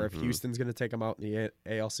Yankees or if Houston's going to take them out in the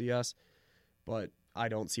ALCS, but I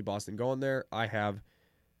don't see Boston going there. I have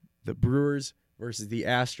the Brewers versus the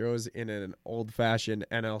Astros in an old-fashioned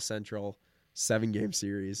NL Central 7-game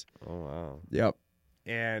series. Oh, wow. Yep.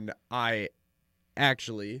 And I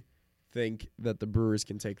actually think that the Brewers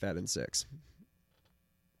can take that in 6.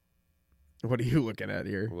 What are you looking at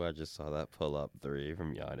here? Well, I just saw that pull-up 3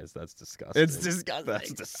 from Giannis. That's disgusting. It's disgusting.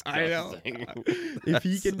 That's disgusting. I know. If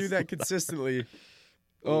he can do that consistently,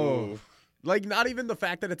 like not even the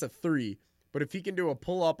fact that it's a 3, but if he can do a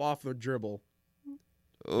pull-up off the dribble,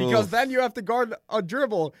 because then you have to guard a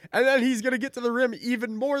dribble, and then he's going to get to the rim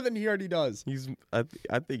even more than he already does.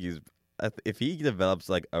 If he develops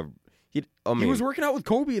like he was working out with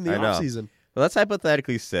Kobe in the offseason. Well, let's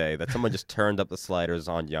hypothetically say that someone just turned up the sliders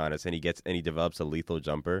on Giannis and he develops a lethal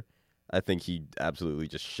jumper. I think he absolutely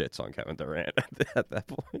just shits on Kevin Durant at that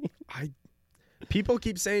point. People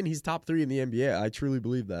keep saying he's top 3 in the NBA. I truly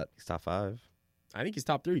believe that. He's top 5. I think he's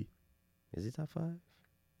top 3. Is he top 5?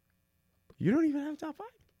 You don't even have top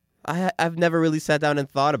 5? I've never really sat down and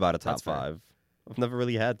thought about a top 5. I've never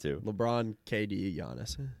really had to. LeBron, KD,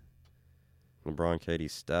 Giannis. LeBron, KD,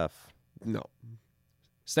 Steph. No.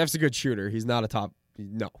 Steph's a good shooter. He's not a top.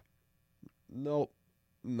 No.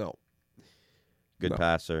 Good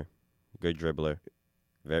passer. Good dribbler.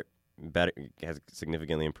 Very better. Has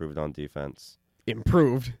significantly improved on defense.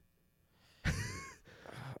 Improved.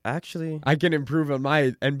 Actually, I can improve on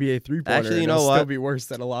my NBA 3-pointer. Actually, you know it'll what? Still be worse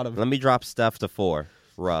than a lot of. Let me drop Steph to 4.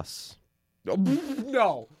 Russ.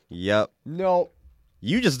 No. Yep. No.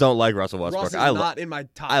 You just don't like Russell Westbrook. Russ is not in my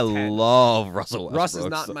top 10. I love Russell Westbrook. Russ is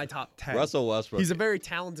not in my top 10. Russell Westbrook. He's a very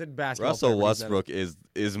talented basketball Russell player. Westbrook is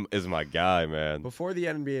my guy, man. Before the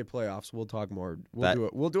NBA playoffs, we'll talk more.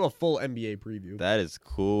 We'll do a full NBA preview. That is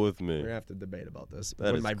cool with me. We're gonna have to debate about this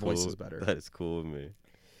when my voice is better. That is cool with me.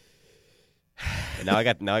 And now I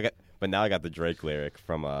got the Drake lyric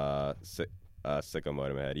from sicko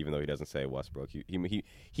mode in my head, even though he doesn't say Westbrook.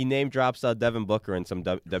 He name drops Devin Booker and some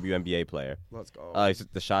WNBA player. Let's go. He said,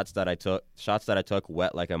 the shots that I took,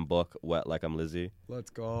 wet like I'm Book, wet like I'm Lizzie. Let's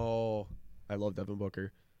go. I love Devin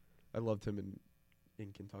Booker. I loved him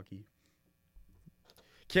in Kentucky.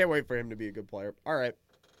 Can't wait for him to be a good player. All right.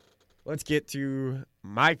 Let's get to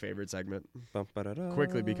my favorite segment.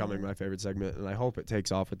 Quickly becoming my favorite segment, and I hope it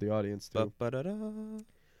takes off with the audience, too.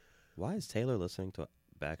 Why is Taylor listening to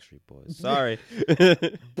Backstreet Boys? Sorry.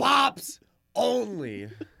 Bops only.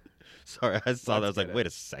 Sorry, I saw that. I was Let's like, get wait a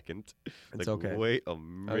second. It's like, okay. Wait a I need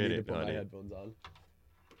to minute, put my honey. headphones on.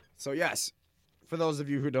 So, yes, for those of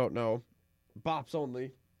you who don't know, Bops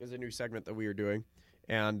Only is a new segment that we are doing,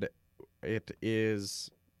 and it is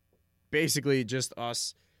basically just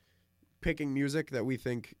us picking music that we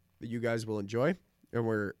think that you guys will enjoy, and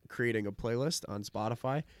we're creating a playlist on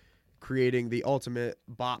Spotify, creating the ultimate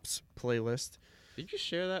Bops playlist. Did you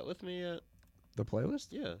share that with me yet? The playlist?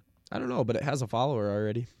 Yeah. I don't know, but it has a follower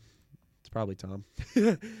already. It's probably Tom.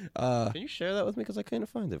 Can you share that with me? Because I couldn't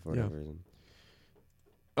find it for whatever reason.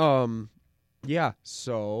 Yeah,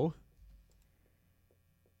 so...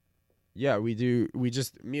 Yeah,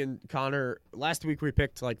 me and Connor, last week we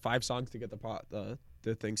picked like 5 songs to get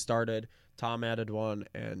the thing started. Tom added one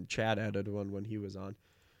and Chad added one when he was on.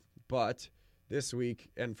 But this week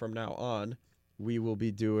and from now on, we will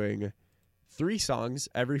be doing 3 songs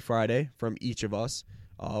every Friday from each of us.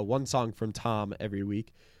 1 song from Tom every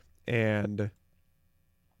week. And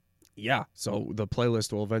yeah, so the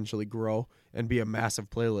playlist will eventually grow and be a massive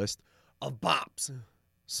playlist of bops.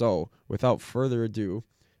 So without further ado,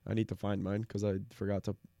 I need to find mine because I forgot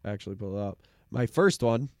to actually pull it up. My first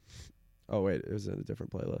one. Oh, wait. It was in a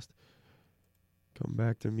different playlist. Come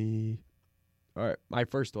back to me. All right. My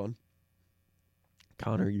first one.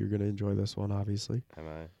 Connor, you're going to enjoy this one, obviously. Am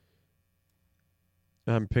I?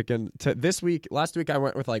 I'm picking this week. Last week I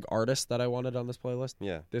went with like artists that I wanted on this playlist.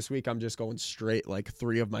 Yeah. This week I'm just going straight like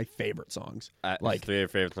 3 of my favorite songs. Like 3 of your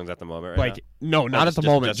favorite songs at the moment right no, not at the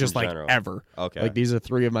moment, just in like general. ever. Okay. Like these are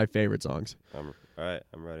 3 of my favorite songs. All right,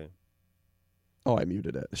 I'm ready. Oh, I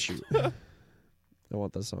muted it. Shoot. I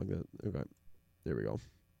want this song to... Okay. There we go. All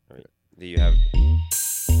right. Do you have...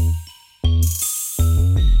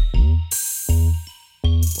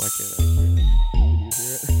 Why can't I hear it? Can you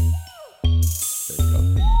hear it? There we go.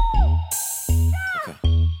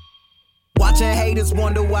 Watching haters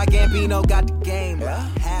wonder why Gambino got the game.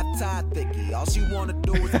 Half-time thicky, all she wanna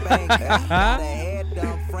do is bang. Got her head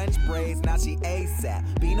done, French braids, now she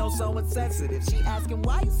ASAP. Bino so insensitive, she asking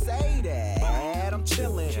why you say that. I'm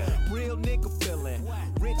chillin', real nigga feelin'.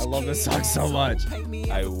 I love this song so much.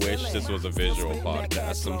 I wish this was a visual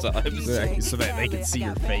podcast sometimes. So that they can see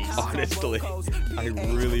your face. Honestly, I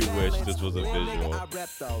really wish this was a visual.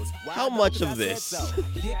 How much of this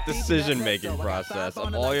decision-making process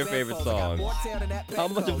of all your favorite songs, how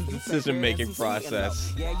much of the decision-making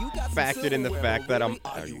process factored in the fact that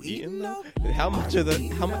are you eating though? How much of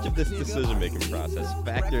this decision-making process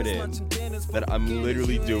factored in that I'm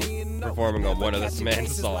literally performing on one of this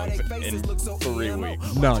man's songs in 3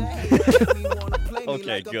 weeks? None.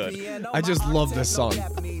 Okay, good. I just love this song.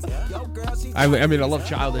 I mean, I love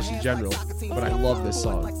Childish in general, but I love this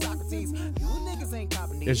song.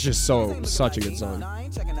 It's just such a good song.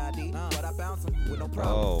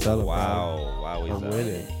 Oh, wow. I'm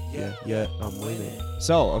winning. Yeah, I'm winning.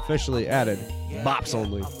 So, officially added, Bops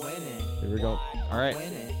Only. Here we go. All right.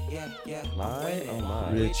 My.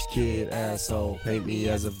 Rich kid, asshole, paint me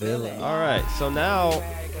as a villain. All right, so now...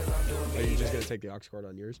 Are you just going to take the aux cord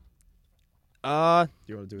on yours? Do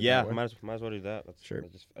you want to do it yeah, that way? might as well do that. Sure. I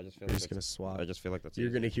just feel We're like just going to swap. I just feel like that's You're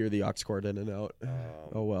easy. going to hear the aux cord in and out.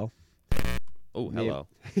 Oh, well. Oh, hello.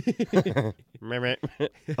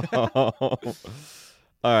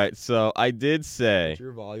 All right, so I did say... Put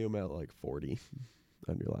your volume at like 40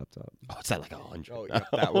 on your laptop. Oh, it's at like 100. Oh, yeah,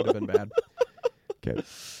 that would have been bad. Okay.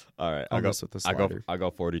 All right, I'll mess with the slider. I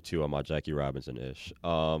go 42 on my Jackie Robinson ish.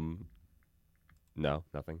 No,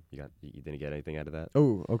 nothing. You didn't get anything out of that.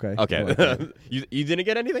 Oh, okay. Okay, I like that. you didn't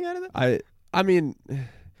get anything out of that. I mean,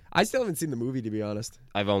 I still haven't seen the movie, to be honest.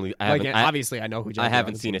 Obviously, I know who. Jackie I haven't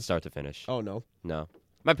Robinson seen it is. start to finish. Oh no. No.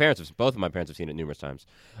 Both of my parents have seen it numerous times.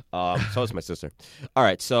 So has my sister. All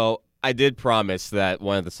right, so I did promise that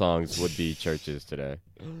one of the songs would be Churches today.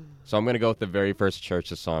 So I'm going to go with the very first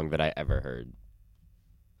Churches song that I ever heard.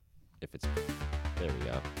 There we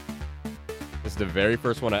go. This is the very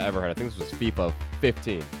first one I ever heard. I think this was FIFA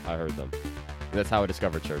 15. I heard them. And that's how I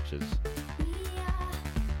discovered Churches.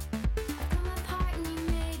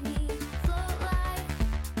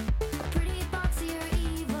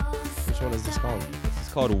 Which one is this called? This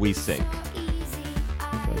is called We Sink.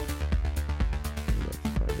 Okay.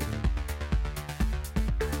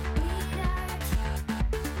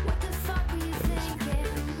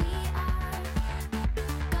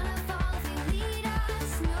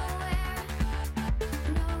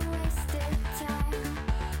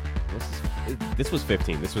 This was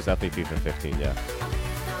 15. This was definitely FIFA 15. Yeah.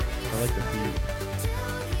 I like the beat.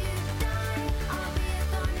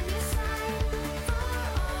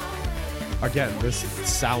 Again, this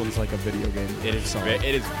sounds like a video game. It is. song. It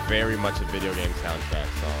is very much a video game soundtrack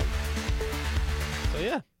song. So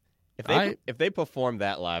yeah, if they perform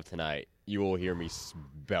that live tonight, you will hear me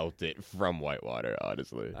belt it from Whitewater.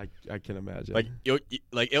 Honestly, I can imagine.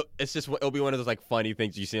 it'll be one of those like funny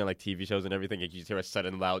things you see on like TV shows and everything. Like, you just hear a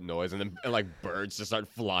sudden loud noise and then like birds just start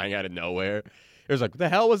flying out of nowhere. It was like, what the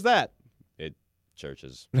hell was that? It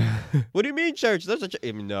churches. What do you mean church? There's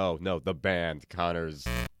no, the band. Connor's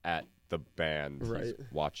at the band. Right. He's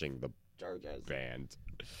watching the Charges. band.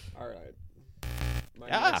 All right. My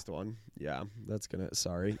Yeah. next one. Yeah, that's gonna.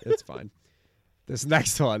 Sorry, it's fine. This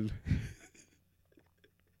next one.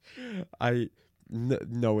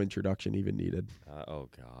 No introduction even needed. Oh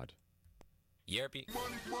God. Yerpy.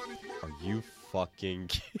 Are you fucking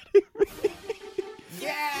kidding me?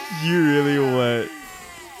 Yeah. You really went.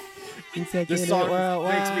 This song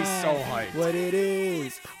makes me so hyped. What it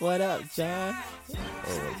is? What up, John?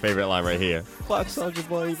 Oh, favorite line right here. Fuck Soldier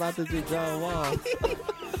Boy, you about to do John Wall.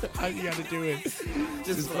 All you gotta do is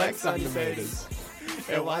Just flex on your haters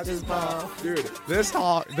and watch us ball. dude. This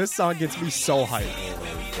song gets me so hyped.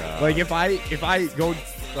 Oh God. Like if I go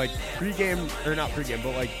like pregame or not pregame,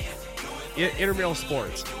 but like intramural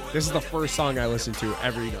sports, this is the first song I listen to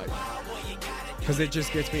every night because it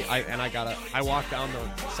just gets me. I walk down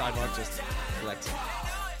the sidewalk just flexing.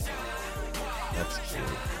 That's cute.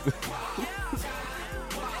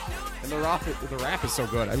 And the rap is so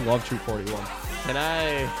good. I love Troop 41. Can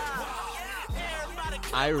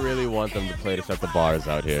I really want them to play this at the bars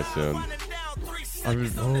out here soon.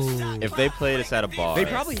 If they play this at a bar, They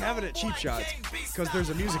probably have it at Cheap Shots because there's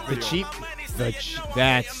a music video.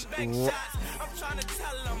 that's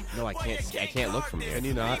no, I can't look from here. Can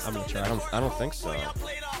you not? I'm gonna try. I don't think so.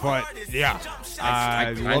 But yeah,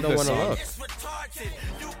 I love don't this want to song.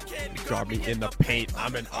 look. Draw me in the paint.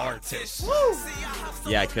 I'm an artist.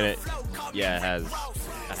 Yeah, I couldn't. Yeah, it has.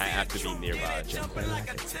 I have to be nearby.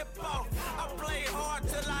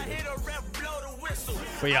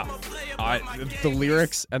 But yeah, the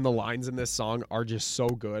lyrics and the lines in this song are just so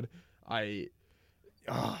good. It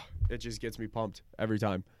just gets me pumped every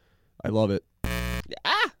time. I love it.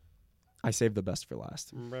 I saved the best for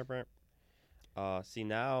last. See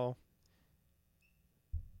now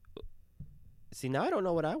I don't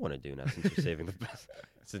know what I want to do now since you're saving the best.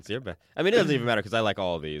 Since you're best. I mean, it doesn't even matter because I like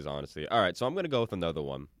all of these, honestly. All right, so I'm gonna go with another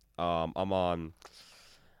one. I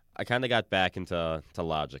kind of got back into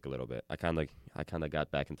Logic a little bit. I kind of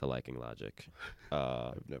got back into liking Logic.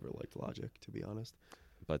 I've never liked Logic, to be honest.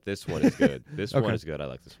 But this one is good. This Okay. one is good. I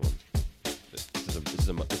like this one.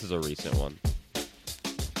 This is a recent one.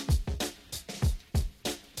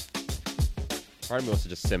 Part of me wants to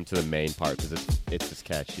just sim to the main part because it's just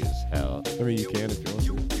catchy as hell. I mean, you can if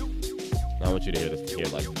you want to. I want you to hear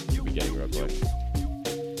like the beginning real quick.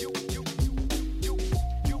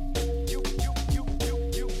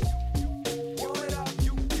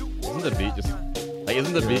 Isn't the beat just like?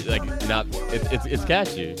 Isn't the beat like not? It's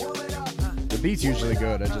catchy. The beat's usually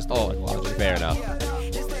good. I just don't like Logic. Fair enough.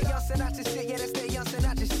 It's that young Sinatra shit, yeah, that's that young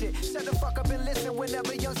Sinatra shit. Shut the fuck up and listen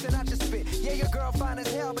whenever young Sinatra spit. Yeah, your girl fine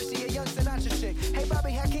as hell, but she a young Sinatra chick. Hey,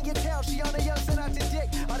 Bobby, how can you tell she on a young Sinatra dick?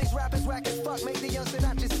 All these rappers whack as fuck, make the young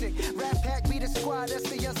Sinatra sick. Rap Pack be the squad, that's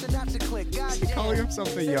the young Sinatra clique. God damn. Calling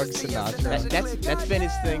himself the young Sinatra. That's been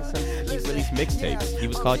his thing since he released mixtapes. He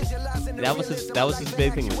was called. That was his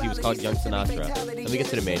big thing. He was called Young Sinatra. Let me get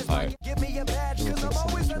to the main part. Give me a badge, cause I'm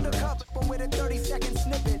always undercover. From with a 30-second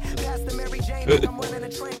snippet. Past the Mary Jane, I'm running a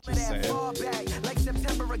train for that fall back. Like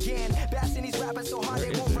September again. Bashing these rappers so hard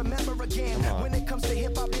they won't remember again. When it comes to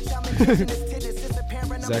hip hop, bitch, I'm in this titties. It's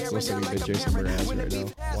apparent. Zach's listening to Jason Mraz right now.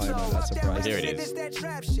 Why am I not surprised? Here it is. That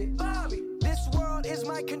trap shit. Bobby, this world is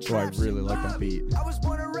my Oh, I contraption. really like the beat. I was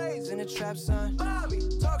born and raised in a trap, son. Bobby,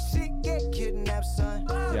 talk shit, get kidnapped, son.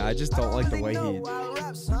 Yeah, I just don't like the way he.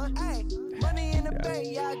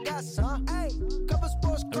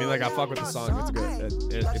 I mean, like, I fuck with the song. It's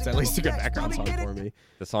good. It's at least a good background song for me.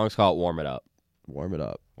 The song's called "Warm It Up." Warm it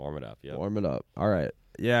up. Warm it up. Yeah. Warm it up. All right.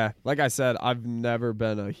 Yeah, like I said, I've never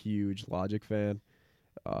been a huge Logic fan.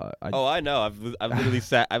 I know. I've literally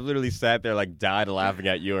sat there like died laughing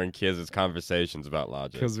at you and Kiz's conversations about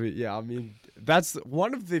Logic. Because I mean, that's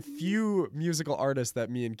one of the few musical artists that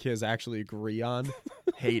me and Kiz actually agree on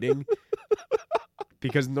hating.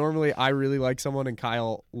 Because normally I really like someone and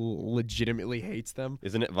Kyle legitimately hates them.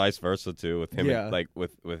 Isn't it vice versa too with him? Yeah. Like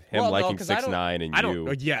with him liking 6ix9ine and I you.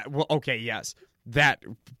 don't. Yeah. Well. Okay. Yes. That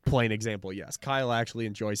plain example. Yes. Kyle actually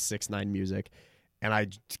enjoys 6ix9ine music, and I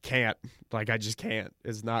just can't. Like, I just can't.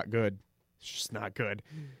 It's not good. It's just not good.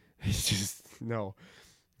 It's just no.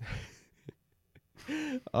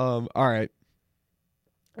 All right.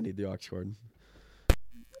 I need the aux cord.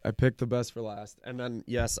 I picked the best for last, and then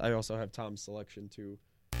yes, I also have Tom's selection too.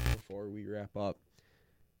 Before we wrap up,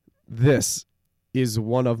 this is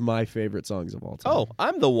one of my favorite songs of all time. Oh,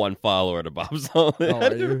 I'm the one follower to Bob's Only. Oh, I are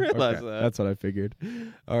didn't you? realize Okay, that. that's what I figured.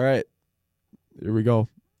 All right, here we go.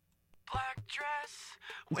 Black dress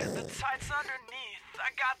with the tights underneath. I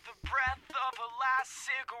got the breath of a last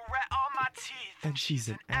cigarette on my teeth. And she's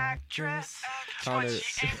an actress. But Connor.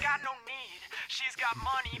 she ain't got no need. She's got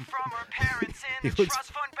money from her parents He in the looks-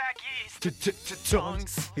 trust fund back east.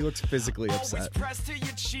 Tongues He looks physically always upset. pressed to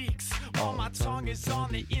your cheeks while my tongue is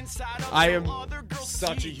on the inside of I am some other girl's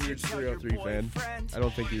such a teeth. huge Tell your 303 fan. boyfriend I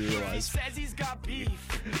don't think you if he realize says he's got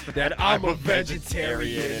beef. that I'm a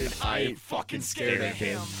vegetarian and I ain't fucking scared of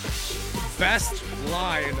him. Best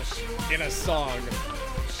line in a song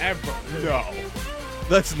ever. No.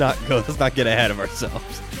 Let's not go. Let's not get ahead of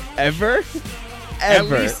ourselves. Ever? At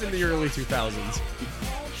Ever. least in the early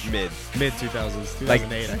 2000s. Mid. Mid 2000s. Like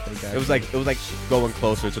 2008, I think. It was like going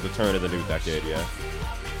closer to the turn of the new decade, yeah.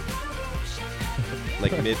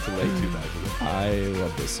 Like mid to late 2000s. I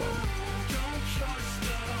love this song.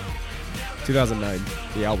 2009,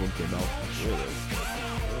 the album came out.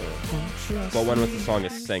 Well, when was the song a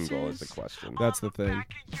single is the question. That's the thing.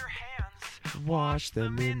 Back of your hands. Wash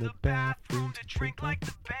them in the bathroom to drink like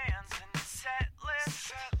the bands in the set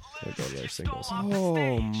list. There go their singles.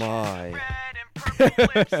 Oh my.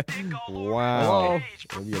 Wow.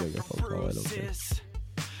 I'm getting a phone call. I don't care.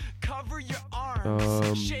 Cover your arms,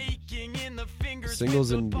 Um, shaking in the fingers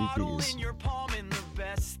singles with and the bottle EPs. in your palm and the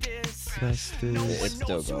bestest. Bestest. No one It's still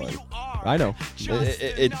knows who going. you are. I know. Just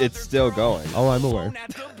It's still going. Oh, I'm aware. phone at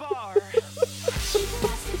the bar.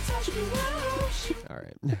 All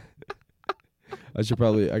right.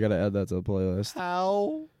 I gotta add that to the playlist.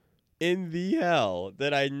 How in the hell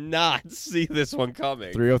did I not see this one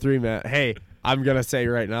coming? 303, Matt. Hey, I'm gonna say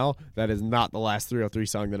right now that is not the last 303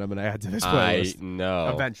 song that I'm gonna add to this I playlist. know.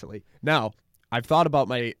 Eventually. Now, I've thought about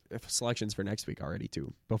my selections for next week already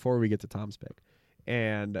too. Before we get to Tom's pick,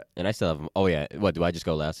 and And I still have. Oh yeah. What do I just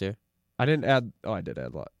go last here? I didn't add. Oh, I did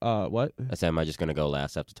add. What? I said, am I just gonna go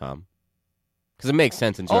last after Tom? Because it makes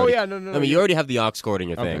sense. Oh yeah, no. I mean, you already have the aux cord in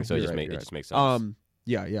your Okay, thing, so it you're just right, you're just makes sense.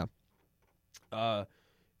 Yeah.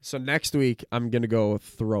 So next week I'm gonna go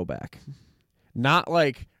throwback, not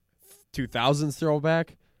like 2000s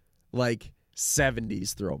throwback, like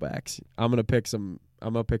 70s throwbacks. I'm gonna pick some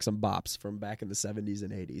bops from back in the 70s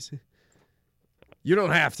and 80s. You don't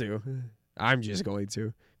have to. I'm just going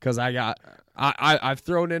to, because I've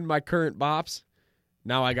thrown in my current bops.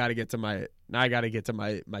 Now I got to get to my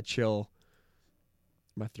chill,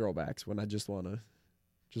 my throwbacks when I just wanna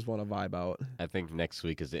vibe out. I think next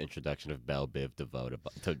week is the introduction of Belle Biv DeVoe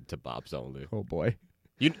to Bob's Only. Oh boy,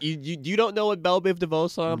 You don't know what Belle Biv DeVoe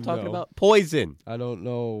song I'm talking No. about? Poison. I don't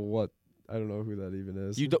know who that even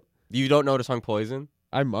is. You don't know the song Poison?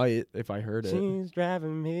 I might if I heard it. She's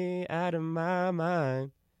driving me out of my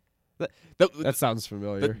mind. That sounds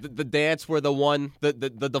familiar. The dance where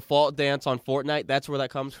the default dance on Fortnite, that's where that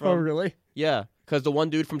comes from. Oh really? Yeah, because the one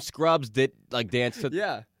dude from Scrubs did like dance to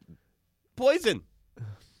Yeah. Poison.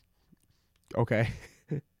 Okay.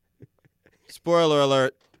 Spoiler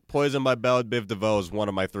alert: Poison by Belle Biv DeVoe is one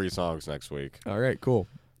of my 3 songs next week. All right. Cool.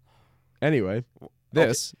 Anyway,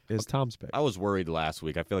 this is Tom's pick. I was worried last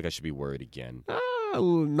week. I feel like I should be worried again.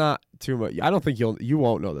 Not too much. I don't think you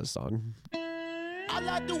won't know this song. All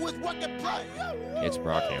I do is work and play. It's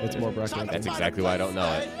Brockhampton. It's more Brockhampton. That's exactly why I don't know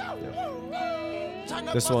it.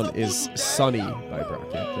 This one is Sunny by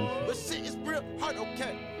Brockhampton. But shit is real hard,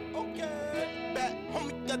 okay. Back,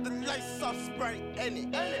 homie, got the lights off, spray in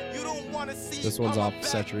it. You don't wanna see This one's all off my bad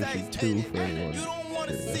Saturation days, 2 ain't for it? anyone You don't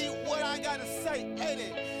wanna curious. see what I gotta say, ain't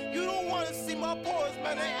it? You don't wanna see my boys,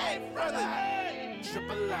 man, they ain't friendly.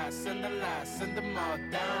 Triple I, send the last, send them all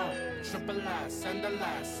down. Triple I, send the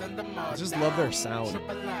last, send them all I just love their sound.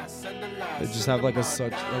 Triple I, send the last, They just send have like them a all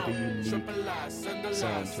such like a down. unique Triple I, send the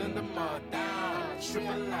sound last, to send them. them all down.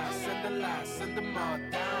 Triple I, send the last, send them all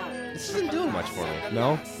down. This isn't doing much for me.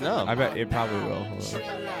 No? No. I bet it probably will. Hold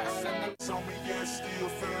on. Told me, yeah, still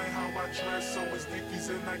feeling how I dress. So it's Dickies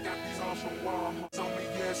and I got these off the wall. Told me,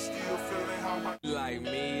 yeah, still feeling how I Like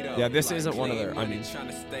me though. Yeah, this Like isn't one of clean their. I money, mean,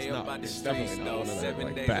 tryna stay it's up not. out the It's streets, definitely not though, one of their 7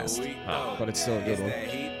 like days a best, week, though. but it's still a good It's one. that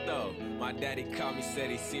heat though. My daddy called me, said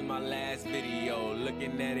he seen my last video.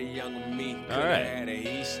 Looking at a younger me, coulda right. had a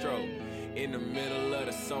heat stroke. In the middle of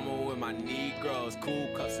the summer with my Negroes, cool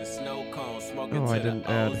cuffs and snow cones, smoking Oh, to I the didn't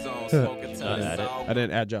add. ozone, smoking till Not it's add it. all I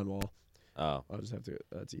didn't add John Wall. Oh. I'll just have to.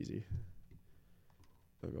 That's easy.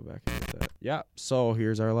 I'll go back and get that. Yeah. So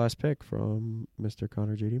here's our last pick from Mr.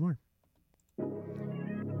 Connor J.D. Moore. I'm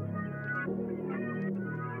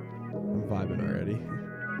vibing already.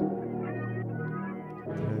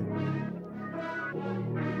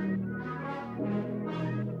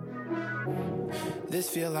 This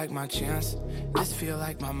feel like my chance. This feel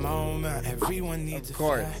like my moment. Everyone needs Of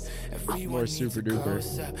course. a fan. Everyone More needs super a duper.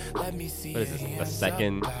 close-up. Let me see What is your this, the hands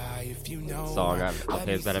second up high if you know song one. I've Let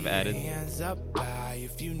me that I've see added? your hands up high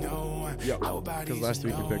if you know one. Yep. Nobody's Because last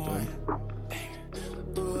week you picked one.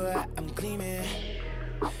 Ooh, I'm gleaming.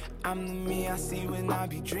 I'm the me I see when I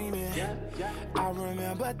be dreaming. I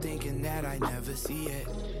remember thinking that I never see it.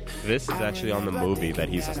 This is actually on the movie that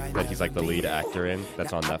he's like the lead actor in.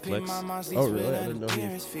 That's on Netflix. Oh, really? I didn't know he.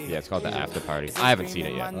 Yeah, it's called The After Party. I haven't seen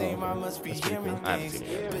it yet. That's pretty cool. I haven't seen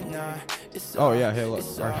it yet. Oh yeah, hey look,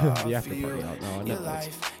 the after party out now on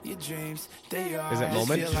Netflix. Is it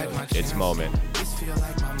Moment? It's Moment. This feel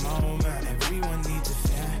like my moment. Everyone needs a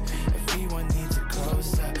fan. Everyone needs a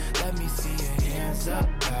close-up. Let me see your hands up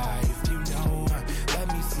high if you know one.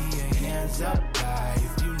 Let me see your hands up high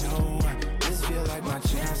if you know one. This feel like my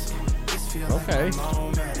chance. This feel Okay. like my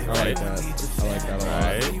moment. I like that. I like that a lot.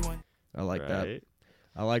 Right? I like that. Right?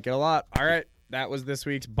 I like it a lot. All right, that was this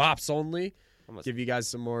week's Bops Only. Almost- Give you guys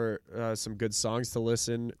some more, some good songs to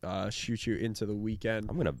listen. Shoot you into the weekend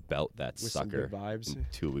I'm gonna belt that with some sucker good vibes.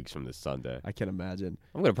 2 weeks from this Sunday. I can imagine.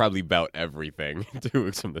 I'm gonna probably belt everything 2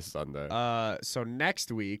 weeks from this Sunday. So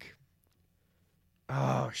next week.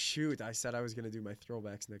 Oh shoot! I said I was gonna do my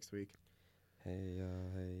throwbacks next week. Hey,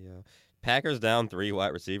 yo. Packers down 3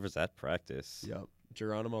 wide receivers at practice. Yep.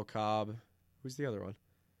 Geronimo Cobb. Who's the other one?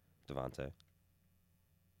 Devontae.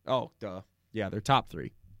 Oh, duh. Yeah, they're top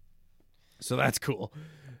 3. So that's cool.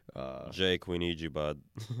 Jake, we need you, bud.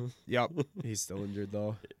 Yep. He's still injured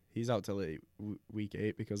though. He's out till week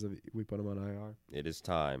 8 because we put him on IR. It is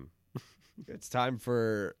time. It's time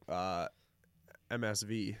for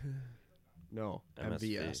MSV. No,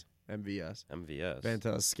 MSV. MVS. MVS.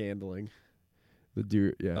 Vanta Scandaling. The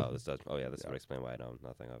dude, yeah. Oh, this would explain why I know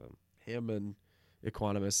nothing of him. Him and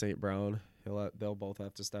Equanimous St. Brown. They'll both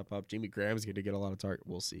have to step up. Jimmy Graham's going to get a lot of target.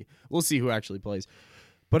 We'll see. We'll see who actually plays.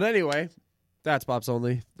 But anyway, that's Pops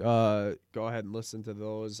Only. Go ahead and listen to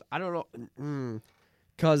those. I don't know.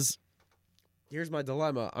 Because here's my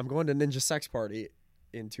dilemma. I'm going to Ninja Sex Party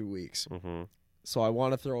in 2 weeks. Mm-hmm. So I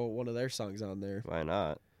want to throw one of their songs on there. Why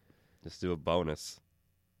not? Just do a bonus.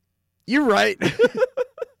 You're right.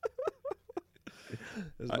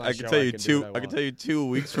 I can tell you I can tell you 2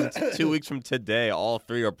 weeks from 2 weeks from today, all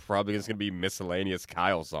 3 are probably just gonna be miscellaneous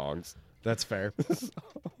Kyle songs. That's fair.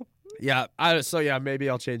 Yeah. Maybe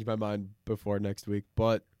I'll change my mind before next week.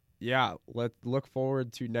 But yeah, let's look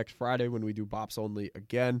forward to next Friday when we do Bops Only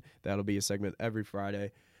again. That'll be a segment every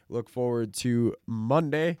Friday. Look forward to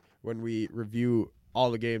Monday when we review all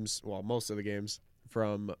the games, well, most of the games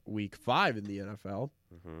from Week 5 in the NFL.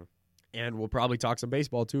 Mm-hmm. And we'll probably talk some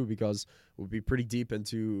baseball, too, because we'll be pretty deep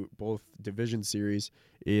into both division series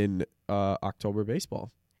in October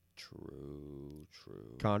baseball. True.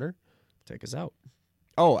 Connor, take us out.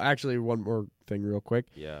 Oh, actually, one more thing real quick.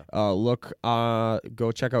 Yeah.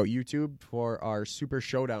 Go check out YouTube for our Super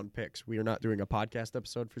Showdown picks. We are not doing a podcast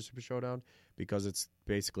episode for Super Showdown because it's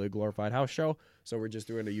basically a glorified house show. So we're just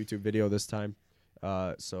doing a YouTube video this time.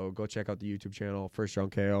 So go check out the YouTube channel, First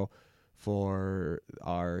Round KO, for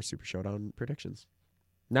our Super Showdown predictions.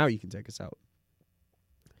 Now you can take us out.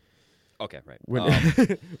 Okay, right.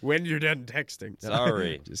 When you're done texting.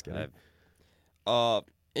 Sorry. Just kidding. A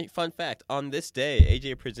fun fact, on this day,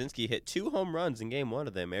 A.J. Przinsky hit 2 home runs in Game 1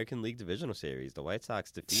 of the American League Divisional Series. The White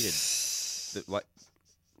Sox defeated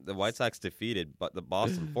but the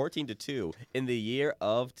Boston 14-2 in the year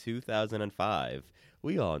of 2005.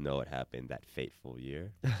 We all know what happened that fateful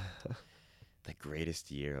year. The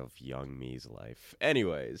greatest year of young me's life.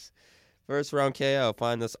 Anyways, First Round KO.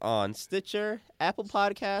 Find us on Stitcher, Apple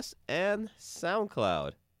Podcasts, and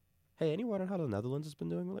SoundCloud. Hey, anyone on how the Netherlands has been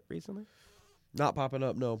doing recently? Not popping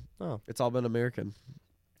up, no. Oh. It's all been American.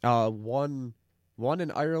 One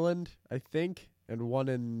in Ireland, I think, and one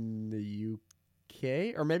in the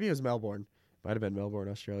UK, or maybe it was Melbourne. Might have been Melbourne,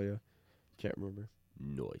 Australia. Can't remember.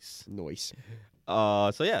 Nice.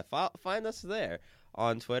 So yeah, find us there.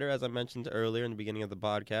 On Twitter, as I mentioned earlier in the beginning of the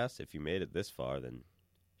podcast. If you made it this far, then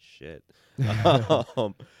shit.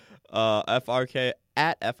 FRK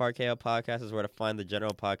at FRKO Podcast is where to find the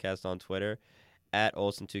general podcast on Twitter. At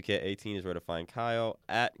Olsen2K18 is where to find Kyle.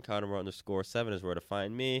 At Conor_7 is where to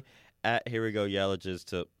find me. At Here We Go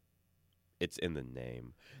Yellages it's in the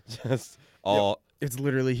name. Just all It's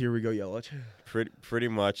literally here we go, Yelich. Pretty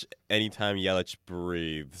much anytime Yelich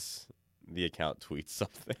breathes, the account tweets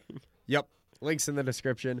something. Yep. Links in the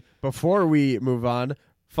description. Before we move on,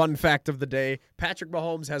 fun fact of the day, Patrick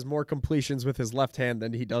Mahomes has more completions with his left hand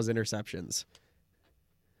than he does interceptions.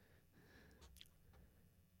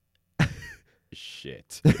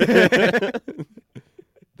 Shit. That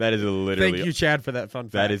is literally... Thank you, Chad, for that fun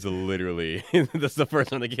fact. That is literally... That's the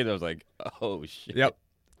first one that came. I was like, oh, shit. Yep.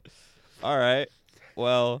 All right.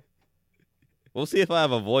 Well, we'll see if I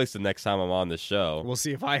have a voice the next time I'm on the show. We'll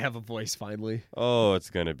see if I have a voice finally. Oh, it's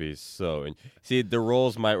gonna be so. See, the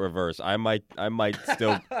roles might reverse. I might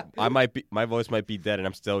still. My voice might be dead, and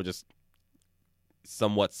I'm still just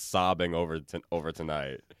somewhat sobbing over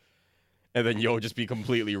tonight. And then you'll just be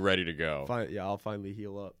completely ready to go. I'll finally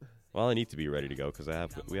heal up. Well, I need to be ready to go because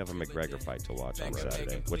we have a McGregor fight to watch on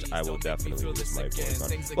Saturday, which I will definitely lose my voice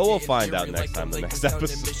on. But we'll find out next time, the next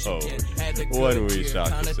episode, when we shock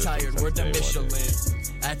the system.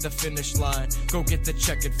 At the finish line, go get the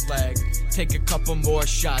checkered flag. Take a couple more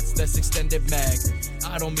shots, that's extended mag.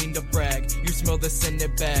 I don't mean to brag, you smell the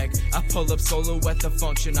scented bag. I pull up solo at the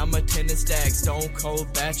function, I'm a tennis stag. Stone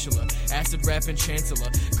cold bachelor, acid rapping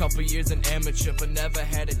chancellor. Couple years an amateur, but never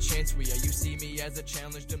had a chance where you see me as a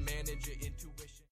challenge to manage your intuition.